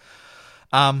program there.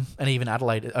 And even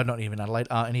Adelaide, not even Adelaide,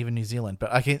 and even New Zealand.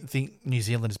 But I think New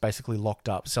Zealand is basically locked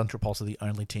up. Central Pulse are the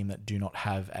only team that do not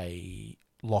have a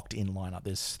locked-in lineup.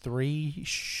 There's 3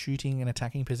 shooting and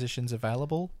attacking positions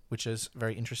available, which is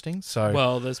very interesting. So,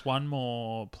 well, there's one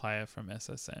more player from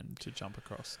SSN to jump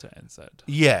across to NZ.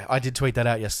 Yeah, I did tweet that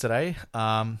out yesterday.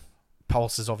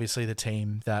 Pulse is obviously the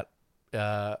team that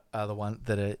are the one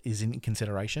that is in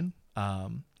consideration.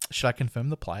 Should I confirm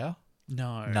the player?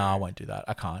 No. No, I won't do that.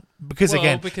 I can't. Because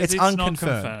it's not unconfirmed.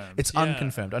 confirmed. It's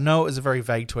unconfirmed. I know it was a very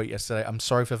vague tweet yesterday. I'm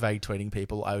sorry for vague tweeting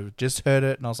people. I just heard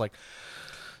it and I was like,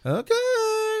 okay.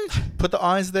 Put the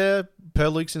eyes there per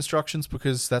Luke's instructions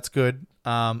because that's good.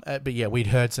 But yeah, we'd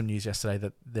heard some news yesterday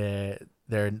that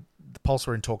the Pulse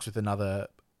were in talks with another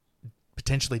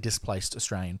potentially displaced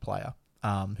Australian player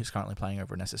who's currently playing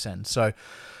over in SSN. So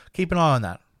keep an eye on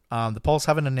that. The Pulse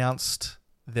haven't announced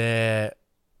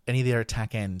any of their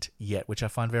attack end yet, which I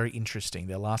find very interesting.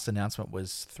 Their last announcement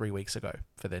was 3 weeks ago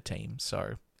for their team.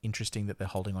 So interesting that they're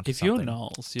holding on to something. If you're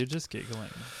Knowles, you're just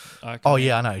giggling. Oh,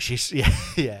 yeah, I know. She's yeah.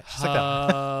 She's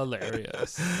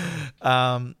hilarious.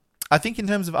 I think in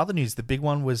terms of other news, the big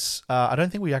one was, I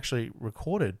don't think we actually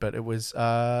recorded, but it was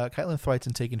Caitlin Thwaites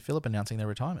and Tegan Phillip announcing their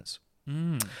retirements.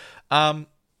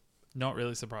 Not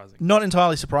really surprising. Not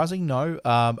entirely surprising, no.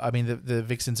 I mean, the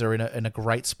Vixens are in a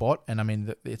great spot, and I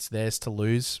mean, it's theirs to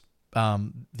lose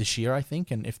this year, I think.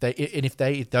 And if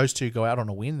those two go out on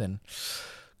a win, then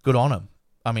good on them.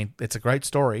 I mean, it's a great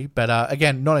story, but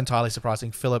again, not entirely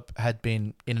surprising. Phillip had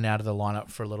been in and out of the lineup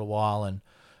for a little while,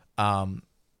 and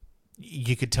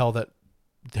you could tell that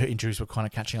her injuries were kind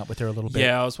of catching up with her a little bit.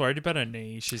 Yeah, I was worried about her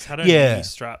knee. She's had her knee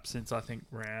strapped since, I think,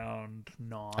 round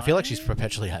 9. I feel like she's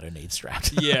perpetually had her knee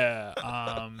strapped. Yeah.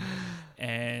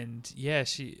 And yeah,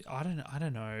 I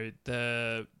don't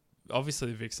know.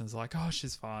 Obviously the Vixen's like, oh,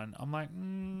 she's fine. I'm like,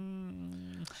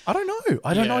 I don't know.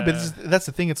 But that's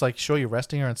the thing. It's like, sure, you're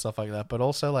resting her and stuff like that, but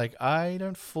also like, I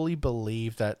don't fully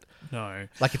believe that. No,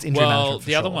 like it's injury management. Well,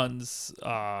 the other one's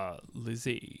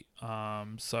Lizzie.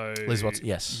 So Liz Watts,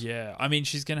 yes, yeah. I mean,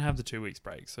 she's gonna have the 2 weeks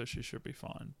break, so she should be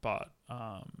fine. But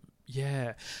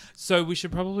yeah. So we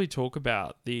should probably talk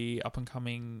about the up and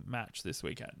coming match this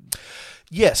weekend.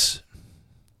 Yes.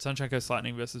 Sunshine Coast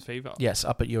Lightning versus Fever. Yes,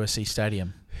 up at USC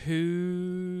Stadium.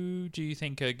 Who do you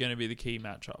think are going to be the key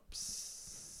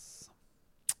matchups?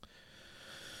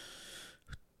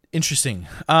 Interesting.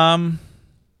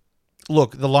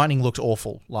 Look, the Lightning looked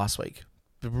awful last week.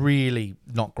 Really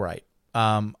not great.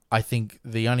 I think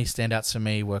the only standouts for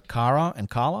me were Cara and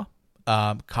Carla.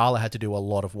 Carla had to do a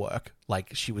lot of work.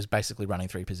 Like, she was basically running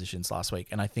 3 positions last week.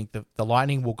 And I think the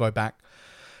Lightning will go back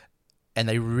and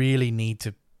they really need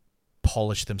to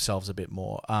polish themselves a bit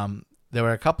more. There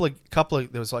were a couple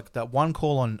of there was like that one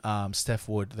call on Steph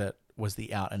Wood that was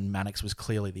the out, and Mannix was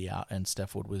clearly the out, and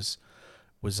Steph Wood was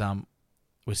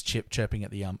chirping at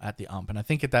the ump. And I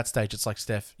think at that stage it's like,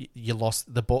 Steph, you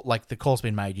lost the ball. Like, the call's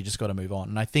been made, you just got to move on.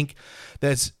 And I think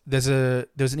there's an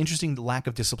interesting lack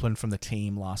of discipline from the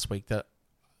team last week that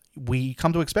we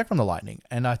come to expect from the Lightning.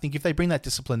 And I think if they bring that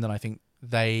discipline, then I think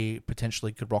they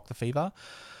potentially could rock the Fever.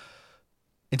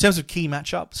 In terms of key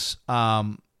matchups,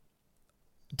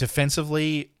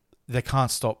 defensively, they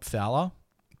can't stop Fowler,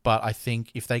 but I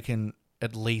think if they can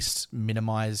at least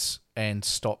minimize and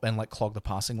stop and like clog the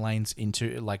passing lanes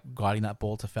into like guiding that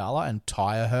ball to Fowler and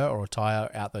tire her or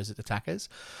tire out those attackers,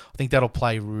 I think that'll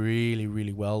play really,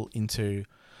 really well into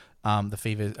the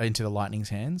Fever, into the Lightning's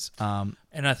hands. And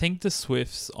I think the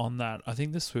Swifts on that, I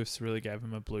think the Swifts really gave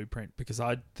them a blueprint, because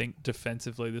I think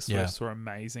defensively the Swifts were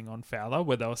amazing on Fowler,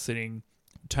 where they were sitting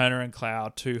Turner and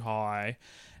Cloud too high,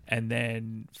 and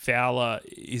then Fowler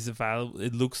is available.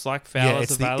 It looks like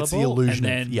Fowler's available. It's the illusion.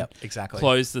 And then exactly.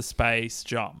 Close the space,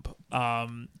 jump.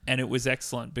 And it was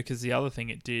excellent, because the other thing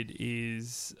it did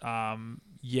is,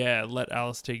 let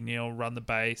Alice Teague-Neal run the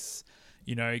base,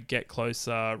 get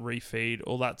closer, refeed,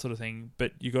 all that sort of thing.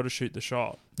 But you got to shoot the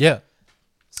shot. Yeah.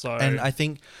 So, and I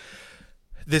think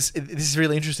this is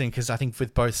really interesting, because I think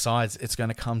with both sides, it's going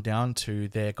to come down to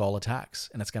their goal attacks,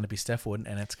 and it's going to be Steph Wood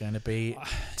and it's going to be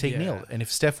Teague-Neal. Yeah. And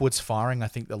if Steph Wood's firing, I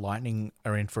think the Lightning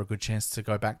are in for a good chance to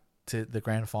go back to the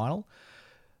grand final.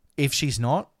 If she's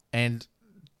not, and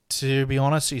to be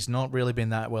honest, she's not really been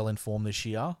that well informed this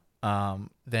year,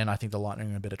 then I think the Lightning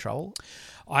are in a bit of trouble.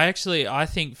 I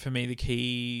think for me the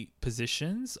key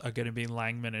positions are going to be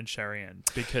Langman and Sherian,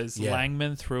 because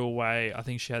Langman threw away, I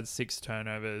think she had 6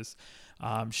 turnovers.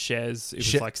 Shez, it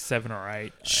was like 7 or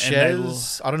 8.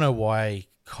 Shez, I don't know why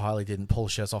Kylie didn't pull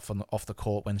Shez off the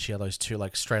court when she had those 2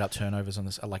 like straight up turnovers on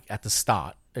this, like at the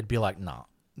start. It'd be like, no,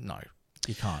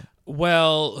 you can't.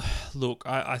 Well, look,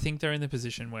 I think they're in the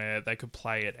position where they could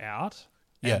play it out.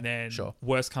 And then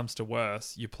worst comes to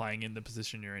worst, you're playing in the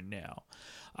position you're in now.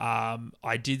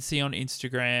 I did see on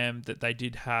Instagram that they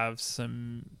did have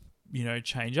some,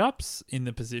 change ups in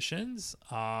the positions.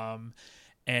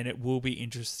 And it will be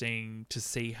interesting to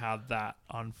see how that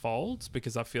unfolds,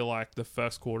 because I feel like the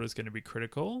first quarter is going to be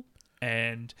critical.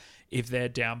 And if they're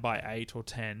down by 8 or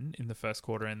 10 in the first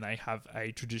quarter and they have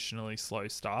a traditionally slow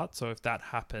start, so if that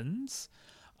happens,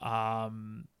 they've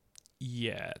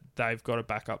got a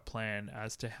backup plan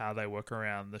as to how they work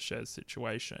around the Shez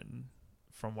situation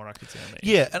from what I could see on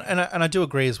the and I do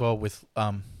agree as well with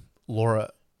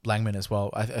Laura Langman as well.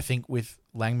 I think with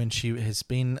Langman, she has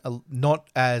been not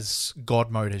as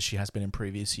god mode as she has been in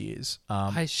previous years.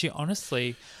 She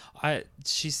honestly,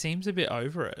 she seems a bit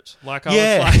over it. Like I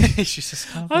was like, she's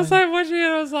just I was like watching it.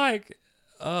 I was like,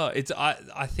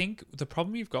 I think the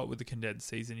problem you've got with the condensed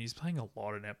season, he's playing a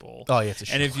lot of netball. Oh yeah, it's a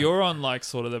shame. And if you're on like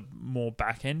sort of the more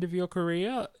back end of your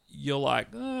career, you're like,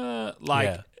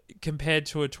 compared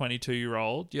to a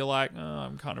 22-year-old, you're like,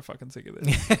 I'm kind of fucking sick of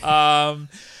this.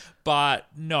 But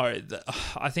no,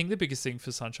 I think the biggest thing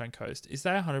for Sunshine Coast is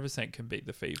they 100% can beat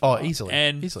the Fever. Oh, easily.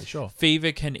 And easily, sure.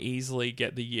 Fever can easily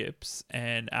get the yips,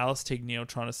 and Alice Tigney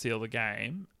trying to seal the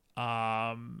game.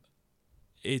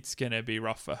 It's going to be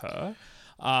rough for her.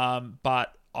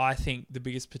 But I think the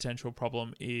biggest potential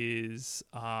problem is,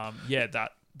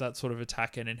 that sort of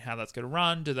attack end and how that's going to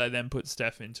run. Do they then put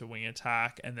Steph into wing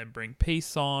attack and then bring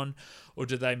Peace on? Or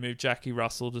do they move Jackie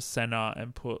Russell to centre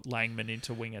and put Langman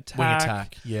into wing attack? Wing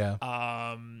attack, yeah.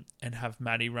 And have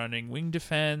Maddie running wing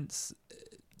defence.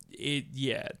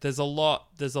 There's a lot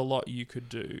you could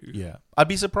do. Yeah. I'd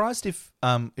be surprised if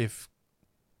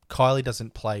Kylie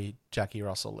doesn't play Jackie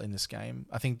Russell in this game.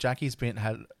 I think Jackie's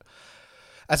had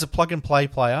as a plug and play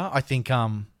player, I think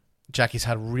Jackie's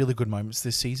had really good moments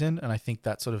this season, and I think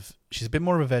that she's a bit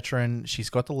more of a veteran. She's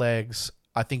got the legs.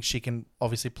 I think she can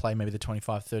obviously play maybe the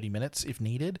 25, 30 minutes if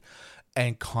needed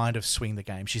and kind of swing the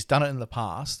game. She's done it in the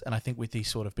past, and I think with these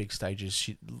sort of big stages,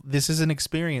 this is an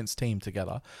experienced team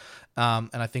together, and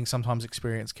I think sometimes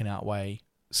experience can outweigh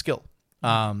skill.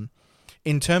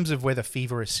 In terms of where the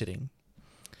Fever is sitting,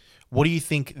 what do you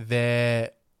think their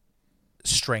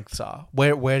strengths are?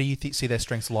 Where do you see their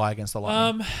strengths lie against the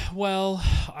Lightning? Well,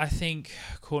 I think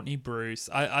Courtney Bruce,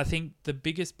 I think the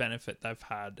biggest benefit they've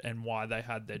had and why they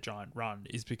had their giant run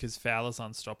is because Fowler's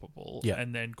unstoppable,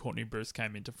 and then Courtney Bruce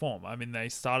came into form. I mean, they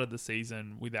started the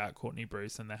season without Courtney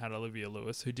Bruce and they had Olivia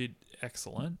Lewis, who did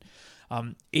excellent.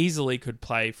 Easily could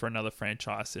play for another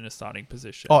franchise in a starting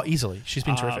position. Oh, easily. She's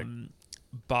been terrific.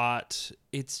 But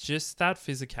it's just that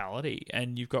physicality,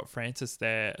 and you've got Francis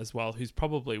there as well, who's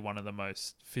probably one of the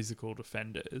most physical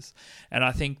defenders, and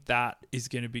I think that is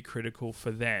going to be critical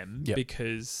for them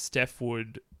because Steph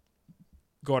Wood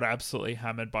got absolutely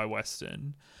hammered by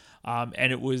Western,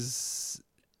 and it was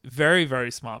very,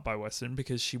 very smart by Western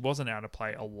because she wasn't out of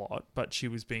play a lot, but she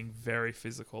was being very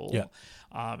physical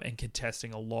and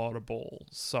contesting a lot of balls.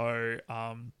 So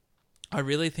I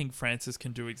really think Francis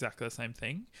can do exactly the same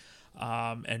thing.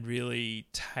 And really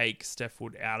take Steph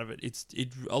Wood out of it.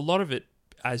 A lot of it,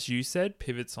 as you said,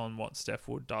 pivots on what Steph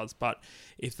Wood does. But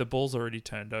if the ball's already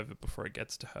turned over before it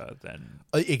gets to her, then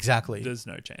there's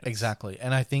no chance. Exactly.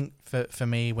 And I think for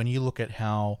me, when you look at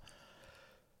how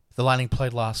the Lightning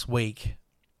played last week,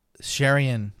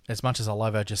 Sherian, as much as I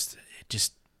love her, just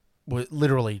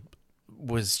literally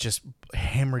was just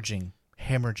hemorrhaging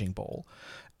ball.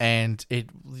 And I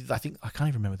can't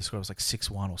even remember the score. It was like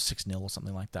 6-1 or 6-0 or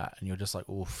something like that. And you're just like,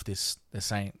 oof, this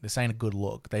ain't a good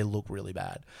look. They look really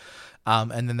bad.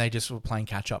 And then they just were playing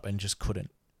catch up and just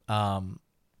couldn't. In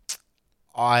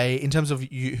terms of who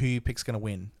you pick's going to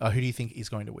win, who do you think is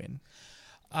going to win?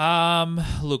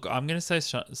 Look, I'm going to say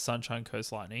Sunshine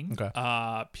Coast Lightning. Okay.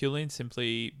 Purely and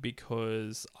simply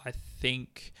because I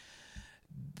think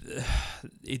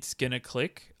it's going to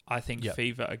click. I think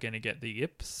Fever are going to get the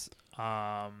yips.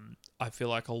 I feel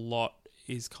like a lot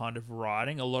is kind of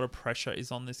riding. A lot of pressure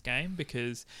is on this game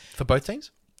because... For both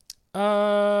teams?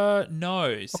 No.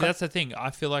 See, Okay. that's the thing. I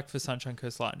feel like for Sunshine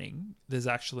Coast Lightning, there's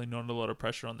actually not a lot of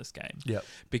pressure on this game. Yeah.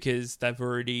 Because they've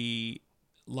already...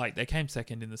 they came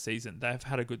second in the season. They've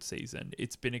had a good season.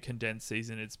 It's been a condensed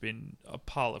season. It's been a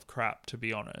pile of crap, to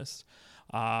be honest.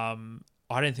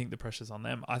 I don't think the pressure's on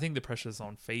them. I think the pressure's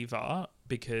on Fever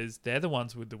because they're the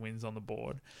ones with the wins on the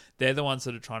board. They're the ones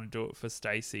that are trying to do it for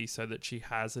Stacey so that she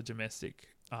has a domestic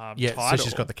title. So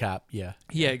she's got the cap. Yeah,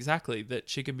 exactly. That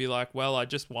she can be like, well, I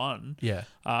just won. Yeah.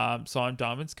 So I'm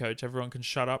Diamond's coach. Everyone can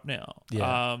shut up now.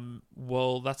 Yeah.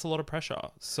 Well, that's a lot of pressure.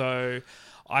 So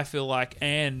I feel like,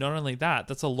 and not only that,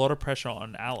 that's a lot of pressure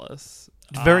on Alice.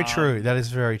 Very true. That is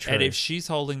very true. And if she's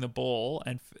holding the ball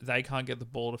and they can't get the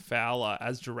ball to Fowler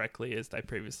as directly as they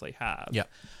previously have,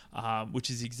 which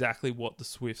is exactly what the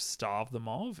Swifts starve them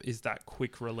of, is that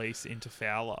quick release into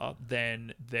Fowler,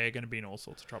 then they're going to be in all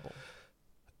sorts of trouble.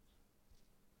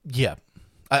 Yeah.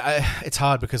 It's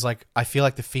hard because like I feel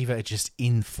like the Fever are just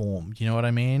in form. You know what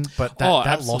I mean? But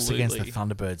that loss against the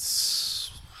Thunderbirds,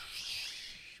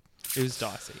 it was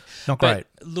dicey. Not great.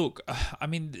 But look, I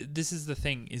mean, this is the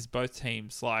thing: is both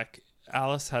teams like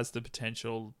Alice has the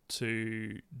potential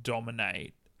to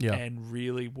dominate and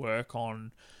really work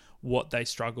on what they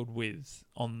struggled with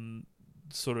on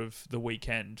sort of the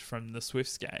weekend from the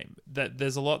Swifts game. That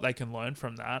there's a lot they can learn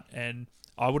from that, and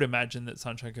I would imagine that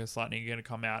Sunshine Coast Lightning are going to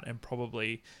come out and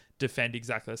probably defend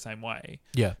exactly the same way.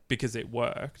 Yeah, because it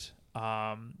worked.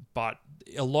 But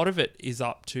a lot of it is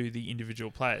up to the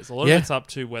individual players. A lot of it's up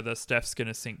to whether Steph's going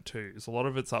to sink twos. A lot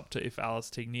of it's up to if Alice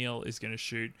Tignil is going to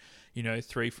shoot,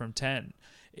 3 from 10.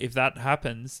 If that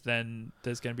happens, then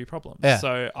there's going to be problems. Yeah.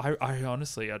 So I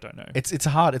honestly, I don't know. It's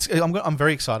hard. I'm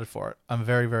very excited for it. I'm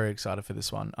very, very excited for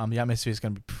this one. The atmosphere is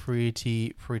going to be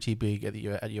pretty big at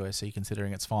USC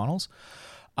considering its finals.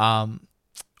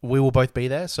 We will both be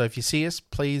there. So if you see us,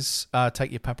 please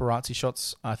take your paparazzi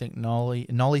shots. I think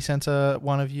Nolly sent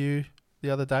one of you the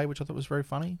other day, which I thought was very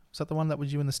funny. Was that the one that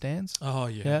was you in the stands? Oh,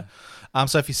 yeah.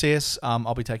 So if you see us,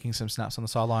 I'll be taking some snaps on the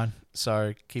sideline.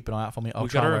 So keep an eye out for me. I'll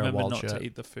try to wear a wild shirt. We've got to remember not to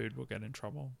eat the food. We'll get in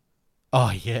trouble. Oh,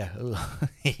 yeah.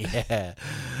 Yeah.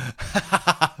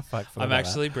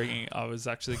 I was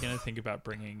actually going to think about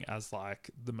bringing as like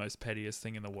the most pettiest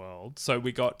thing in the world. So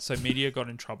media got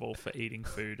in trouble for eating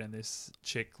food and this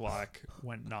chick like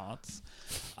went nuts.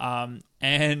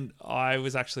 And I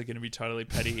was actually going to be totally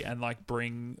petty and like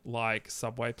bring like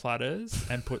Subway platters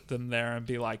and put them there and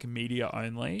be like media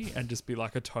only and just be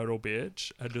like a total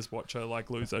bitch and just watch her like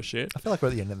lose her shit. I feel like we're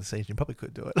at the end of the season. You probably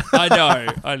could do it.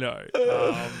 I know.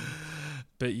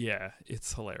 But yeah,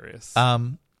 it's hilarious.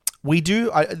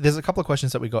 There's a couple of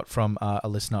questions that we got from a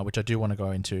listener, which I do want to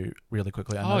go into really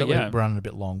quickly. I know we're running a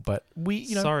bit long, but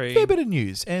Sorry. fair bit of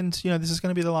news. And, this is going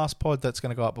to be the last pod that's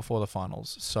going to go up before the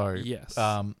finals. So, yes.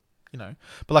 but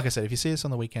like I said, if you see us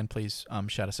on the weekend, please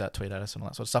shout us out, tweet at us and all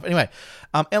that sort of stuff. Anyway,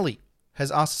 Ellie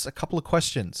has asked us a couple of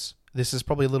questions. This is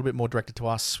probably a little bit more directed to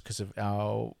us because of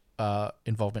our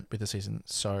involvement with the season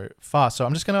so far. So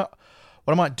I'm just going to,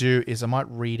 what I might do is I might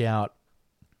read out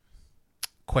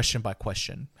question by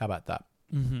question. How about that?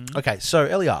 Mm-hmm. Okay, so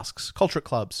Ellie asks, culture at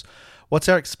clubs. What's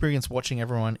our experience watching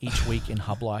everyone each week in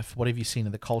hub life? What have you seen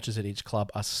of the cultures at each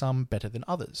club? Are some better than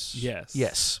others? Yes.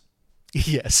 Yes.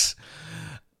 Yes.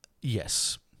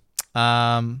 Yes.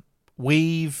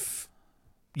 We've...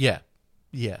 Yeah.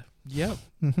 Yeah. Yep.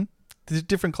 Mm-hmm. There's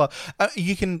different club.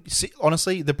 You can see,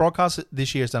 honestly, the broadcast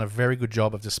this year has done a very good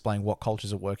job of displaying what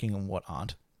cultures are working and what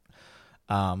aren't.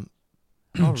 Oh,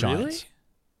 really?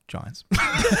 Giants.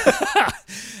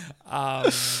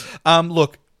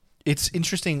 Look, it's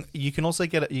interesting. You can also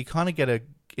get an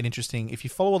interesting, if you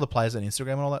follow all the players on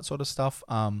Instagram and all that sort of stuff.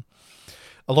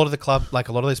 A lot of the club, like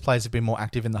a lot of those players have been more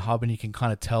active in the hub, and you can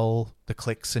kind of tell the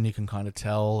clicks, and you can kind of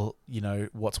tell,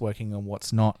 what's working and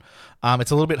what's not.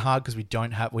 It's a little bit hard because we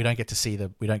don't get to see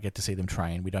them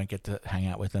train. We don't get to hang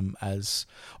out with them as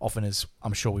often as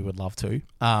I'm sure we would love to.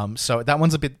 So that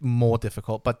one's a bit more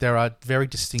difficult, but there are very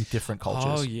distinct different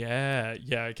cultures. Oh yeah,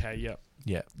 okay, yep.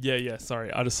 Yeah. Yeah.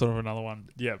 Sorry, I just thought of another one.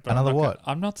 Yeah, but another what?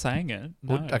 I'm not saying it.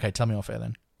 No. Well, okay, tell me off air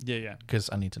then. Yeah. Because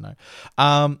I need to know.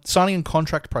 Signing and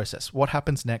contract process. What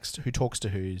happens next? Who talks to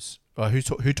who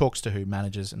talks to who?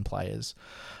 Managers and players.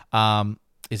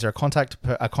 Is there a contract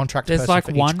There's person like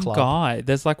for one each club? guy.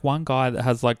 There's like one guy that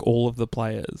has like all of the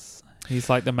players.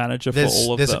 He's like the manager for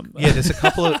all of them. There's a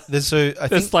couple of...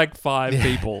 There's like 5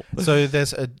 people. So there's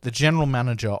the general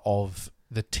manager of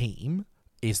the team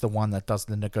is the one that does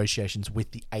the negotiations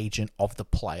with the agent of the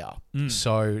player.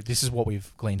 So this is what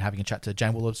we've gleaned having a chat to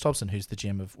Jane Willards-Thompson, who's the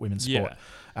GM of women's sport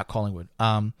at Collingwood.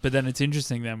 But then it's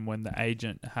interesting then when the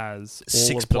agent has all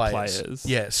 6 of the players.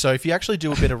 Yeah, so if you actually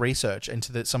do a bit of research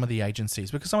into some of the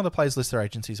agencies, because some of the players list their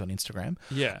agencies on Instagram,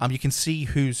 you can see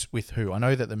who's with who. I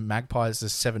know that the Magpies,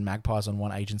 there's 7 Magpies on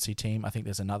one agency team. I think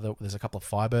there's a couple of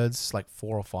Firebirds, like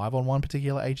 4 or 5 on one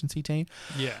particular agency team.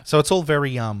 Yeah. So it's all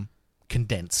very...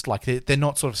 condensed, like they're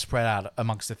not sort of spread out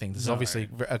amongst the things. There's obviously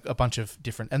a bunch of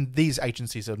different, and these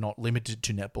agencies are not limited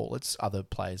to netball. It's other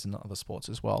players and other sports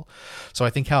as well. So I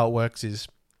think how it works is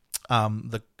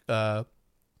the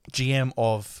GM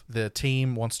of the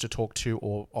team wants to talk to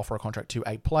or offer a contract to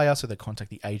a player, so they contact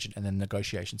the agent, and then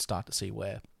negotiations start to see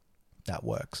where that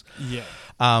works.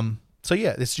 So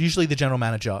it's usually the general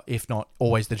manager, if not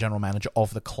always the general manager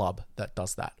of the club that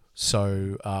does that.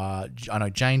 So I know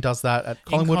Jane does that at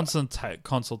Collingwood. In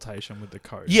consultation with the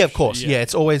coach. Yeah, of course. Yeah,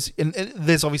 it's always... And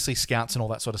there's obviously scouts and all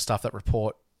that sort of stuff that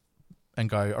report and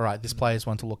go, all right, this player is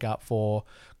one to look out for.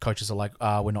 Coaches are like,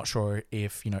 we're not sure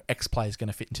if, X player is going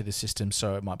to fit into the system,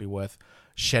 so it might be worth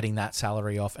shedding that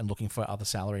salary off and looking for other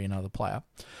salary in another player.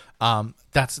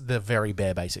 That's the very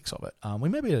bare basics of it. We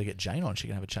may be able to get Jane on. She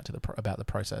can have a chat to about the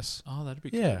process. Oh, that'd be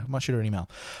Yeah, cool. might shoot her an email.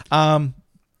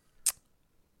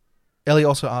 Ellie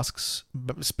also asks,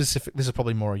 specific. This is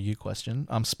probably more a you question.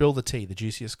 Spill the tea, the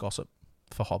juiciest gossip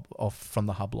from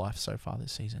the Hub life so far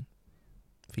this season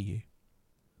for you.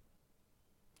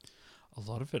 A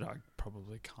lot of it I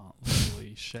probably can't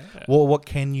really share. Well, what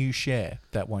can you share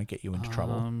that won't get you into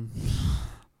trouble?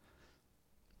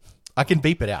 I can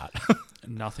beep it out.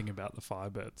 Nothing about the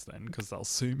Firebirds then, because they'll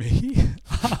sue me.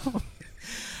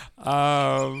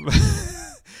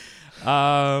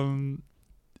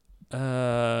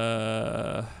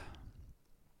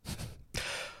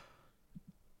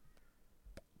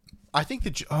 I think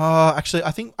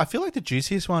I feel like the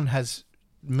juiciest one has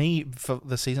me for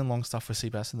the season-long stuff with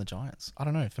CBass and the Giants. I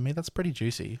don't know. For me, that's pretty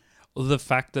juicy. Well, the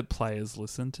fact that players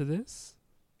listen to this,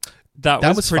 that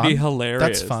was pretty fun. hilarious.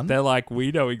 That's fun. They're like,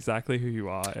 we know exactly who you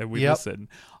are, and we listen.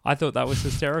 I thought that was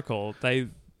hysterical. That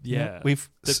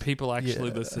people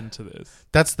actually listen to this.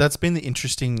 That's been the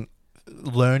interesting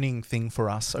learning thing for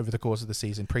us over the course of the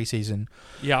season, preseason.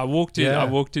 Yeah, I walked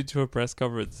into a press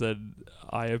conference and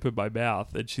I opened my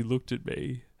mouth and she looked at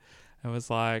me and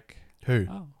was like, "Who?"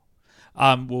 Oh.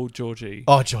 Well, Georgie.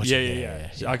 Oh, Georgie. Yeah.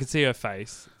 I could see her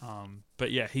face. But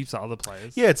yeah, heaps of other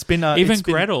players. Yeah, it's been even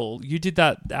Gretel. You did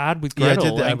that ad with Gretel, I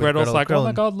did the ad and with Gretel's Gretel. like, "Oh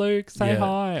my god, Luke, say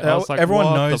hi." I was like, everyone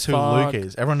what knows the who fuck? Luke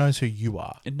is. Everyone knows who you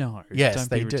are. No, yes, don't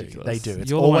they be do. ridiculous. They do.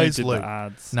 It's You're the one who always did Luke. the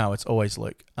ads. No, it's always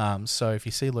Luke. So if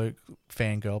you see Luke,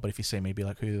 fangirl. But if you see me, be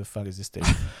like, "Who the fuck is this dude?"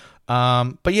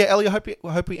 But yeah, Ellie, I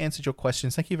hope we answered your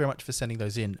questions. Thank you very much for sending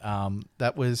those in.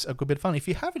 That was a good bit of fun. If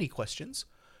you have any questions,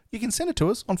 you can send it to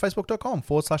us on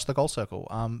facebook.com/the Goal Circle.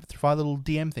 Via the little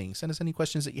DM thing. Send us any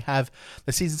questions that you have.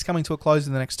 The season's coming to a close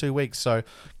in the next 2 weeks, so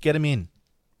get them in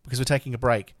because we're taking a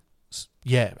break.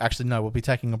 Yeah, actually, no, we'll be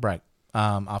taking a break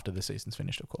after the season's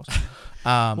finished, of course.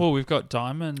 Well, we've got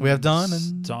Diamonds. We have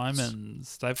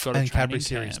Diamonds. They've got a and training Cadbury camp.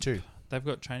 Series too. They've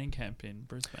got training camp in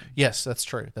Brisbane. Yes, that's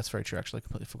true. That's very true. Actually,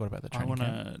 completely forgot about the I training want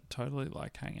camp. to totally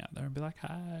hang out there and be like,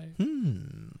 "Hey."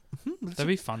 That'd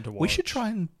be fun to watch. We should try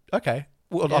and... Okay.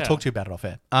 Well, Yeah. I'll talk to you about it off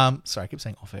air. Sorry, I keep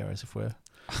saying off air as if we're...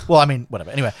 Well, I mean,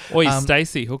 whatever. Anyway. Oi,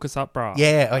 Stacey, hook us up, bro.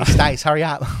 Yeah, oi, Stace, hurry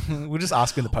up. We'll just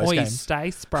ask her in the post Oi, game.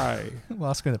 Stace, bro. We'll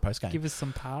ask her in the post game. Give us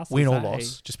some passes. Win or eh?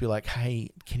 loss. Just be like, hey,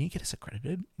 can you get us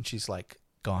accredited? And she's like,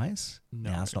 guys,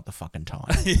 No. now's not the fucking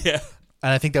time. Yeah.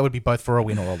 And I think that would be both for a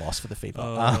win or a loss for the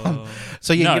FIBA.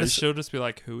 So yeah, no, get us... she'll just be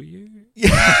like, "Who are you?"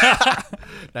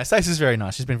 No, Stace is very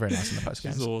nice. She's been very nice in the post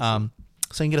games. She's awesome.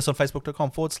 So you can get us on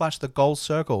facebook.com/the Goal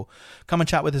Circle. Come and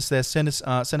chat with us there. Send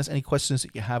us any questions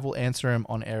that you have. We'll answer them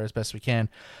on air as best we can.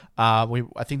 I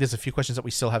think there's a few questions that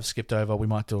we still have skipped over. We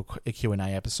might do a Q&A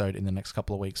episode in the next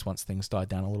couple of weeks once things die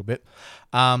down a little bit.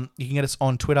 You can get us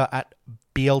on Twitter at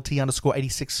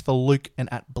BLT_86 for Luke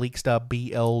and at Bleekster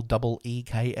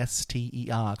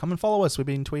BLEEKSTER. Come and follow us. We've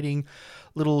been tweeting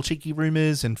little cheeky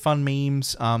rumors and fun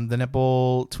memes. The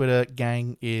netball Twitter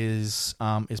gang is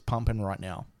pumping right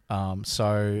now.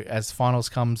 So as finals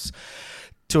comes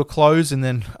to a close and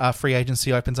then free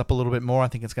agency opens up a little bit more, I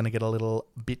think it's going to get a little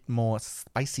bit more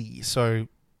spicy. So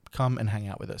come and hang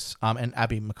out with us. And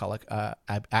Abby McCulloch,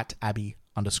 at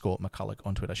Abby_McCulloch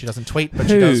on Twitter. She doesn't tweet, but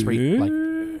she does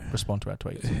respond to our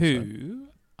tweets. Who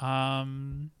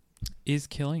is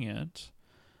killing it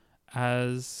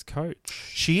as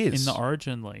coach? She is in the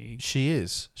Origin League. She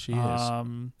is.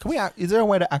 Can we? Is there a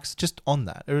way to access just on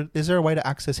that? Or is there a way to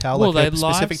access how Well, they a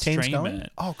specific live team's stream going?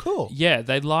 it. Oh, cool. Yeah,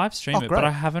 they live stream it, great. but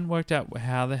I haven't worked out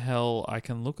how the hell I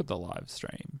can look at the live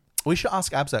stream. We should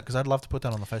ask Abs that because I'd love to put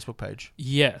that on the Facebook page.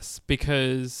 Yes,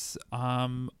 because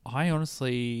I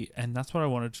honestly, and that's what I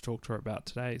wanted to talk to her about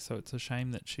today. So it's a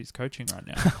shame that she's coaching right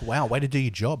now. Wow, way to do your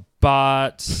job.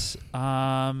 But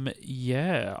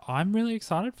yeah, I'm really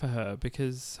excited for her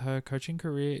because her coaching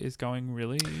career is going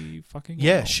really fucking well.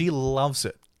 Yeah, she loves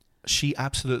it. She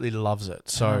absolutely loves it.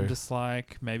 So and I'm just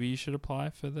like, maybe you should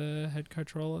apply for the head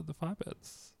coach role at the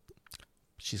Firebirds.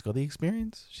 She's got the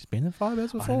experience. She's been in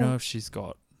Firebirds before. I don't know if she's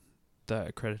got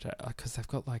the accreditation because they've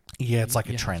got like it's like a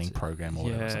you have training to- program or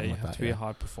whatever, yeah, something you like have that. to be a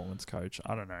high performance coach.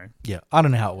 I don't know. Yeah, I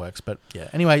don't know how it works, but yeah.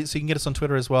 Anyway, so you can get us on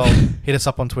Twitter as well. Hit us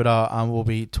up on Twitter. We'll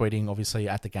be tweeting, obviously,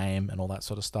 at the game and all that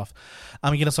sort of stuff. You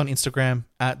can get us on Instagram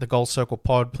at the Goal Circle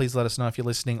Pod. Please let us know if you're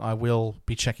listening. I will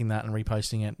be checking that and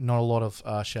reposting it. Not a lot of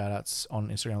shout-outs on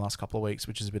Instagram the last couple of weeks,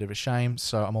 which is a bit of a shame.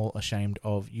 So I'm all ashamed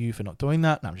of you for not doing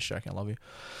that. No, I'm just joking. I love you.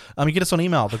 You get us on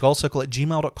email,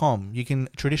 thegoalcircle@gmail.com. You can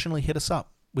traditionally hit us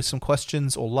up with some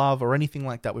questions or love or anything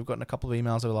like that. We've gotten a couple of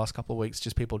emails over the last couple of weeks,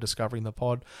 just people discovering the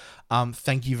pod.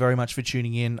 Thank you very much for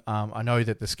tuning in. I know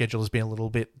that the schedule has been a little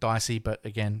bit dicey, but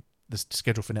again, the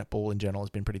schedule for netball in general has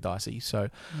been pretty dicey. So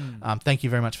thank you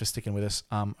very much for sticking with us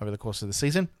over the course of the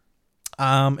season.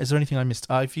 Is there anything I missed?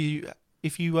 If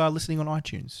you are listening on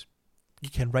iTunes, you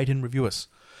can rate and review us.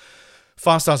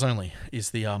 5 stars only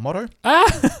is the motto.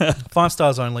 5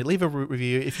 stars only. Leave a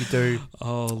review if you do.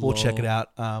 We'll check it out.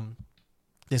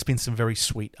 There's been some very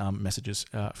sweet messages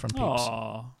from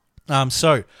peeps.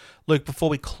 So, Luke, before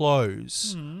we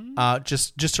close,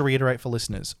 just to reiterate for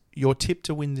listeners, your tip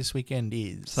to win this weekend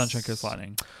is... Sunshine Coast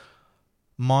Lightning.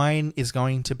 Mine is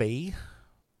going to be...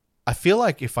 I feel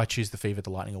like if I choose the Fever,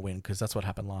 the Lightning will win, because that's what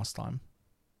happened last time.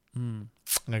 I'm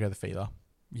going to go the Fever.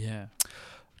 Yeah.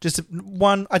 Just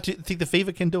one, I think the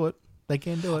Fever can do it. They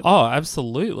can do it. Oh,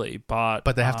 absolutely. But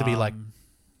they have to be like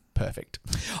perfect.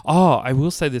 Oh, I will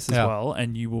say this as well,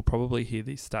 and you will probably hear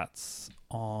these stats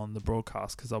on the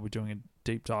broadcast because I'll be doing a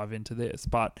deep dive into this.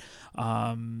 But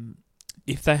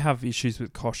if they have issues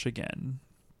with Kosh again,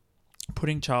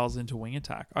 putting Charles into wing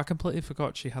attack, I completely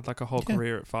forgot she had like a whole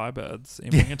career at Firebirds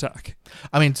in wing attack.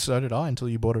 I mean, so did I until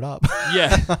you brought it up.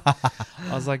 Yeah.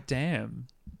 I was like, damn.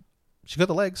 She got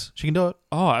the legs. She can do it.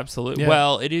 Oh, absolutely. Yeah.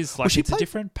 Well, it is like it's a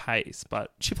different pace,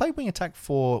 but she played wing attack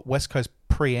for West Coast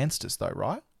pre-Anstis though,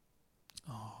 right?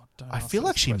 Oh, I feel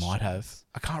like she might have.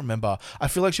 I can't remember. I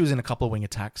feel like she was in a couple of wing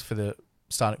attacks for the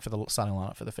starting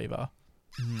lineup for the Fever.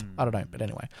 I don't know, but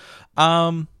anyway.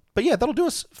 But yeah, that'll do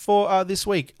us for this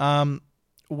week.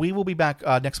 We will be back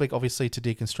next week, obviously, to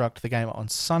deconstruct the game on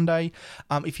Sunday.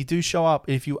 If you do show up,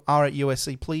 if you are at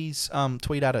USC, please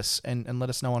tweet at us and let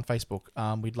us know on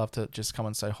Facebook. We'd love to just come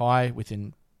and say hi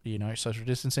within, social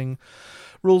distancing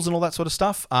rules and all that sort of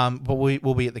stuff. But we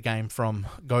will be at the game from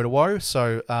go to woe.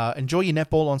 So enjoy your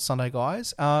netball on Sunday,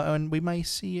 guys. And we may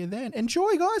see you then.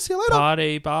 Enjoy, guys. See you later.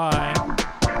 Party.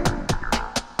 Bye.